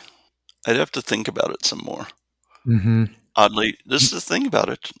 actually. I'd have to think about it some more. mm-hmm, Oddly, this is the thing about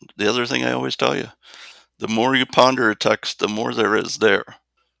it. The other thing I always tell you, the more you ponder a text, the more there is there.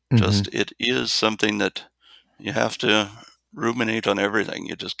 mm-hmm, Just it is something that you have to ruminate on everything.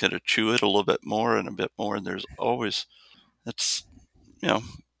 You just got to chew it a little bit more and a bit more. And there's always, that's, you know,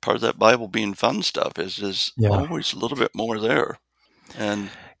 part of that Bible being fun stuff is there's yeah. always a little bit more there. And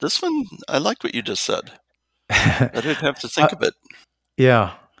this one, I liked what you just said. I didn't have to think uh, of it.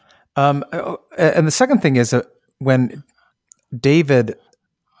 yeah. And the second thing is when David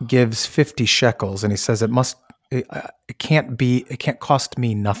gives 50 shekels and he says it can't cost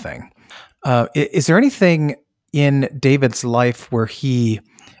me nothing. Is there anything in David's life where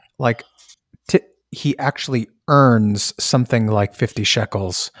like he actually earns something like 50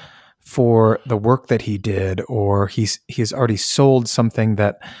 shekels for the work that he did, or he's already sold something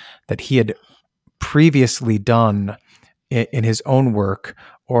that he had previously done in his own work,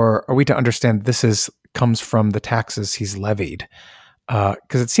 or are we to understand comes from the taxes he's levied?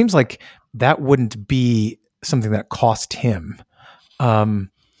 Because it seems like that wouldn't be something that cost him.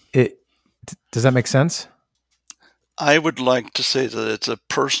 Um, it does that make sense? I would like to say that it's a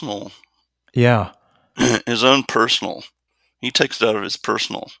personal, Yeah. his own personal. He takes it out of his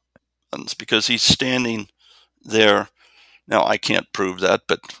personal funds because he's standing there. Now, I can't prove that,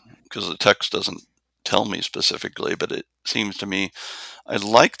 but because the text doesn't tell me specifically, but it seems to me, I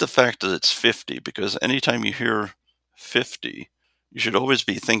like the fact that it's 50 because anytime you hear 50, you should always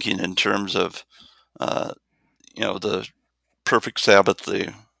be thinking in terms of, uh, the perfect Sabbath,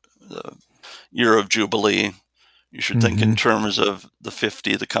 the year of Jubilee. You should think Mm-hmm. in terms of the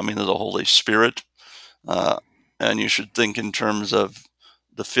 50, the coming of the Holy Spirit. Uh, and you should think in terms of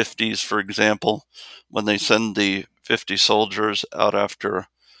the 50s, for example, when they send the 50 soldiers out after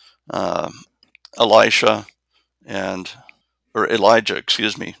uh, Elisha or Elijah,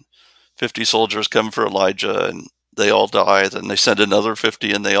 excuse me. 50 soldiers come for Elijah and they all die. Then they send another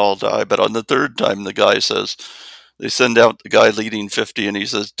 50 and they all die. But on the third time, the guy says, they send out the guy leading 50 and he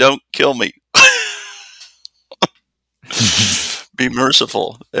says, "Don't kill me." Be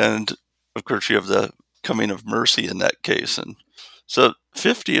merciful. And of course, you have the coming of mercy in that case. And so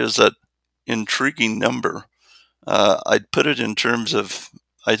 50 is that intriguing number. I'd put it in terms of,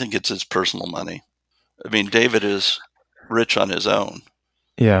 I think it's his personal money. I mean, David is rich on his own.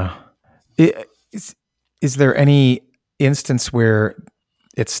 Yeah. I- is there any instance where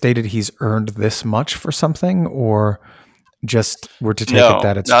it's stated he's earned this much for something, or just we're to take it No,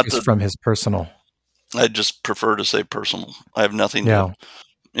 that it's not just the, from his personal? I just prefer to say personal. I have nothing to, Yeah.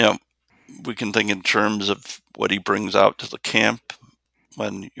 you know, we can think in terms of what he brings out to the camp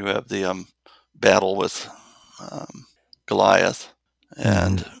when you have the battle with um, Goliath. Mm-hmm.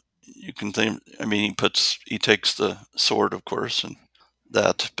 And you can think, I mean, he takes the sword, of course, and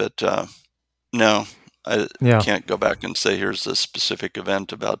that, but no, I Yeah. can't go back and say here's this specific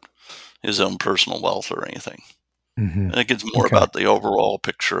event about his own personal wealth or anything. Mm-hmm. I think it's more Okay. about the overall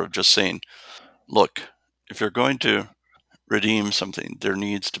picture of just saying, look, if you're going to redeem something, there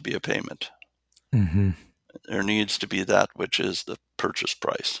needs to be a payment. Mm-hmm. There needs to be that which is the purchase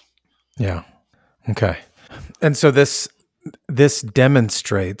price. Yeah. Okay. And so this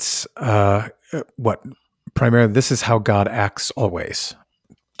demonstrates what primarily this is how God acts always.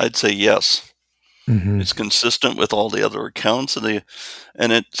 I'd say yes. Mm-hmm. It's consistent with all the other accounts, and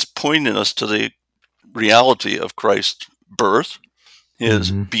it's pointing us to the reality of Christ's birth,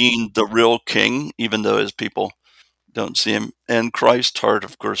 his Mm-hmm. being the real king, even though his people don't see him, and Christ's heart,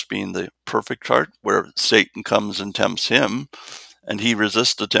 of course, being the perfect heart, where Satan comes and tempts him, and he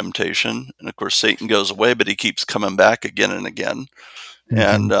resists the temptation. And of course, Satan goes away, but he keeps coming back again and again.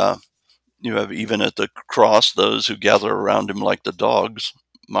 And you have even at the cross those who gather around him like the dogs,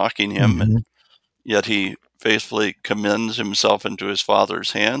 mocking him, and yet he faithfully commends himself into his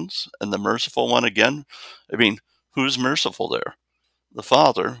Father's hands. And the merciful one again, I mean, who's merciful there? The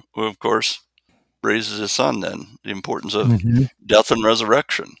Father, who of course raises his Son. Then the importance of death and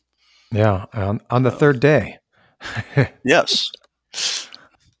resurrection. Yeah, on the third day. Yes.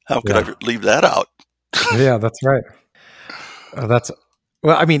 How could I leave that out? Yeah, that's right.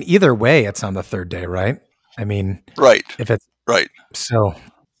 Well, I mean, either way, it's on the third day, right? I mean, Right. if it's right. So,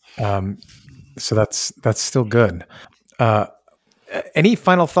 so that's still good. Any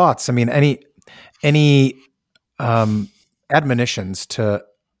final thoughts? I mean, any admonitions to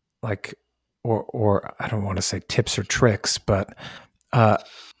like, or I don't want to say tips or tricks, but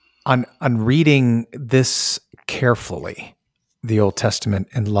on reading this carefully, the Old Testament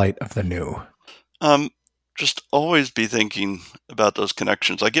in light of the New. Just always be thinking about those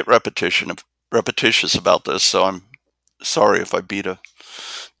connections. I get repetitious about this, so I'm sorry if I beat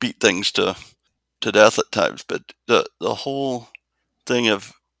things to death at times. But the whole thing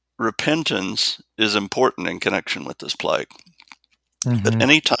of repentance is important in connection with this plague. But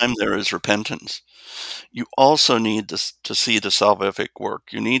anytime there is repentance, you also need to see the salvific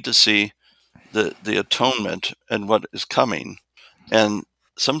work. You need to see the atonement and what is coming. And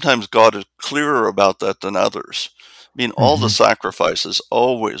sometimes God is clearer about that than others. I mean, all the sacrifices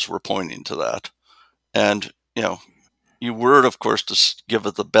always were pointing to that. And, you were, of course, to give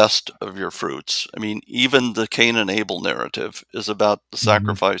it the best of your fruits. I mean, even the Cain and Abel narrative is about the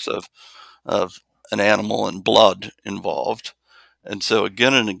sacrifice of an animal and blood involved. And so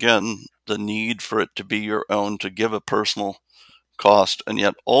again and again, the need for it to be your own, to give a personal cost, and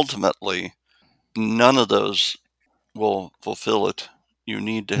yet ultimately, none of those will fulfill it. You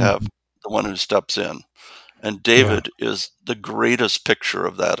need to have the one who steps in. And David is the greatest picture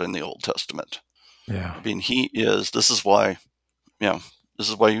of that in the Old Testament. Yeah. I mean, this is why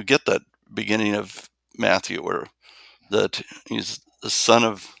you get that beginning of Matthew where that he's the son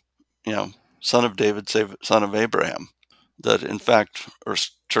of David, son of Abraham. That in fact, or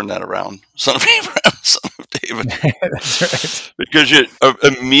turn that around, son of Abraham, son of David. That's right. Because you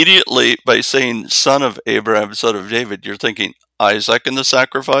immediately, by saying son of Abraham, son of David, you're thinking Isaac in the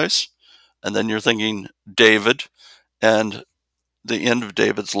sacrifice, and then you're thinking David and the end of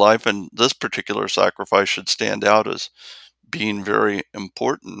David's life. And this particular sacrifice should stand out as being very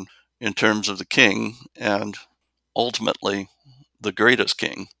important in terms of the king and ultimately the greatest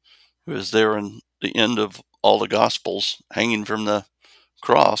king, who is there in the end of all the Gospels, hanging from the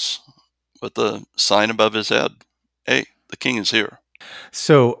cross with the sign above his head. Hey, the king is here.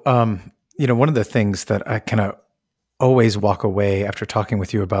 So, one of the things that I kind of always walk away after talking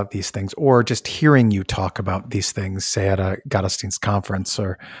with you about these things, or just hearing you talk about these things, say at a Gottesdienst conference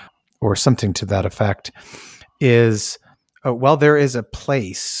or something to that effect, is while there is a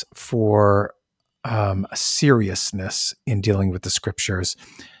place for a seriousness in dealing with the scriptures,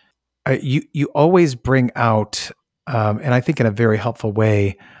 you always bring out, and I think in a very helpful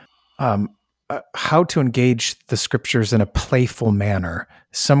way, how to engage the scriptures in a playful manner,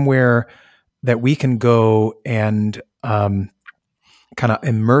 somewhere that we can go and kind of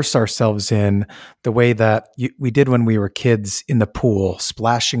immerse ourselves in the way that we did when we were kids in the pool,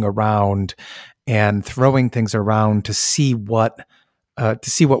 splashing around and throwing things around to see what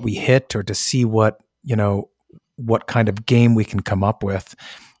we hit, or to see what kind of game we can come up with.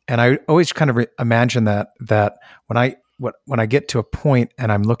 And I always kind of imagine that when I get to a point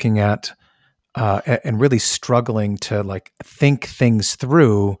and I'm looking at and really struggling to like think things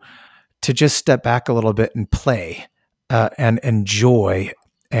through, to just step back a little bit and play and enjoy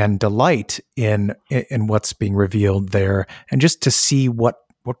and delight in what's being revealed there, and just to see what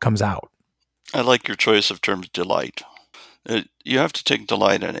comes out. I like your choice of terms, delight. You have to take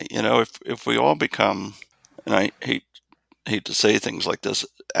delight in it. If we all become, and I hate to say things like this,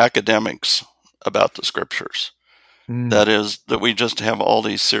 academics about the scriptures, that is, that we just have all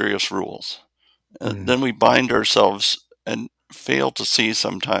these serious rules, and then we bind ourselves and fail to see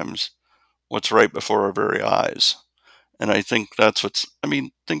sometimes what's right before our very eyes. And I think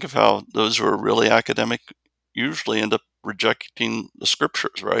think of how those who are really academic usually end up rejecting the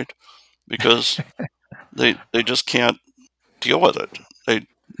scriptures, right? Because they just can't deal with it. They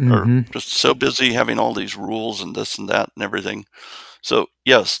are just so busy having all these rules and this and that and everything. So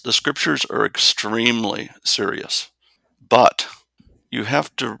yes, the scriptures are extremely serious, but you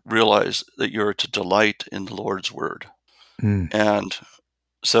have to realize that you're to delight in the Lord's word. And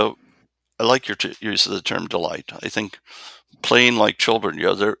so I like your use of the term delight. I think playing like children,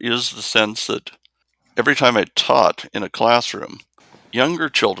 there is the sense that every time I taught in a classroom, younger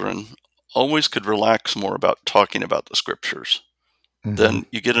children always could relax more about talking about the scriptures. Mm-hmm. Then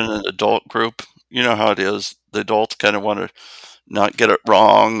you get in an adult group, you know how it is. The adults kind of want to not get it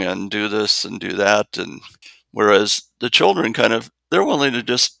wrong and do this and do that. And whereas the children they're willing to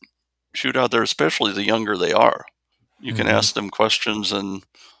just shoot out there, especially the younger they are. You can Mm-hmm. ask them questions and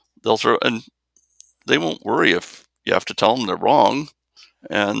and they won't worry if you have to tell them they're wrong.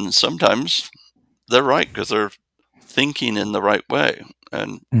 And sometimes they're right because they're thinking in the right way.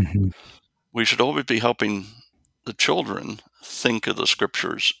 And Mm-hmm. we should always be helping the children think of the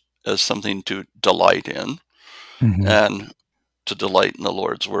scriptures as something to delight in Mm-hmm. and to delight in the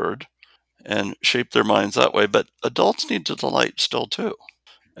Lord's word and shape their minds that way. But adults need to delight still too.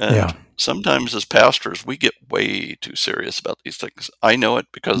 And Yeah. sometimes as pastors, we get way too serious about these things. I know it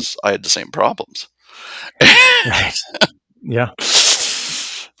because I had the same problems. Right. Yeah.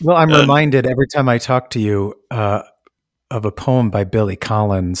 Well, I'm reminded every time I talk to you of a poem by Billy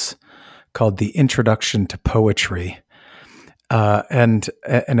Collins called "The Introduction to Poetry," and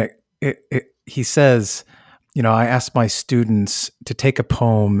he says, I ask my students to take a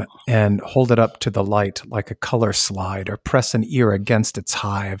poem and hold it up to the light like a color slide, or press an ear against its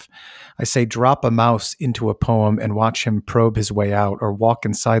hive. I say, drop a mouse into a poem and watch him probe his way out, or walk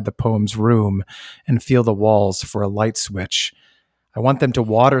inside the poem's room and feel the walls for a light switch. I want them to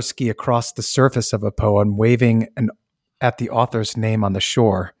water ski across the surface of a poem, waving at the author's name on the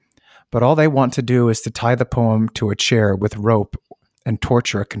shore. But all they want to do is to tie the poem to a chair with rope and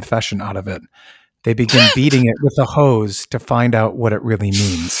torture a confession out of it. They begin beating it with a hose to find out what it really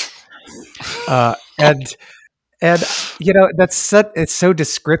means. And it's so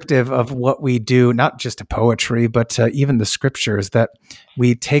descriptive of what we do, not just to poetry, but to even the scriptures, that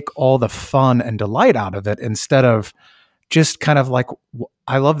we take all the fun and delight out of it instead of just kind of like,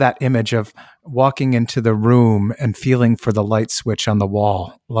 I love that image of walking into the room and feeling for the light switch on the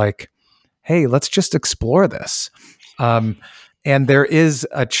wall. Like, hey, let's just explore this. And there is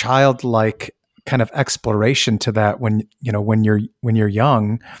a childlike kind of exploration to that when you're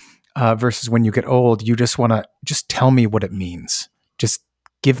young, versus when you get old. You just want to just tell me what it means. Just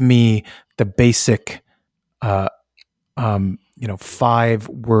give me the basic,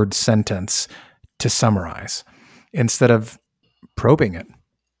 5-word sentence to summarize, instead of probing it.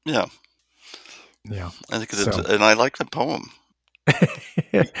 Yeah. Yeah. I think and I like the poem.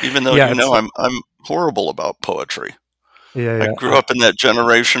 Even though Yeah, I'm horrible about poetry. Yeah. I grew up in that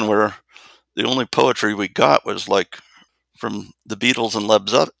generation where the only poetry we got was like from the Beatles and Led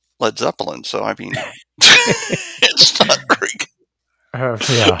Zeppelin. So I mean, it's not great.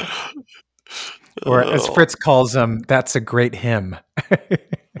 Yeah. Or as Fritz calls them, that's a great hymn.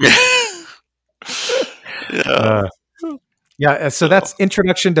 Yeah. So that's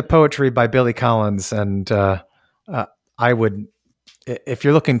Introduction to Poetry by Billy Collins. And I would, if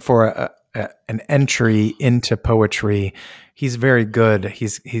you're looking for an entry into poetry, he's very good.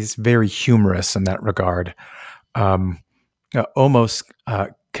 He's very humorous in that regard. Almost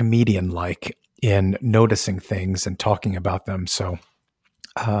comedian-like in noticing things and talking about them. So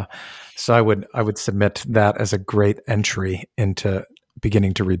I would submit that as a great entry into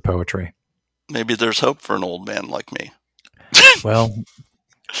beginning to read poetry. Maybe there's hope for an old man like me. Well,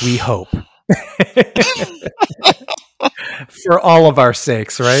 we hope. For all of our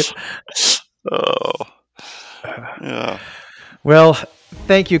sakes, right? Oh, yeah. Well,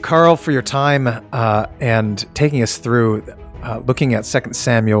 thank you, Carl, for your time and taking us through looking at 2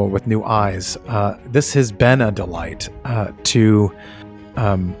 Samuel with new eyes. This has been a delight to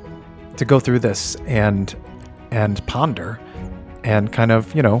go through this and ponder and kind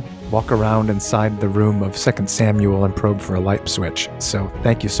of, walk around inside the room of 2 Samuel and probe for a light switch. So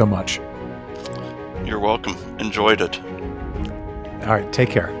thank you so much. You're welcome. Enjoyed it. All right. Take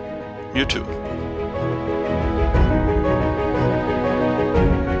care. You too.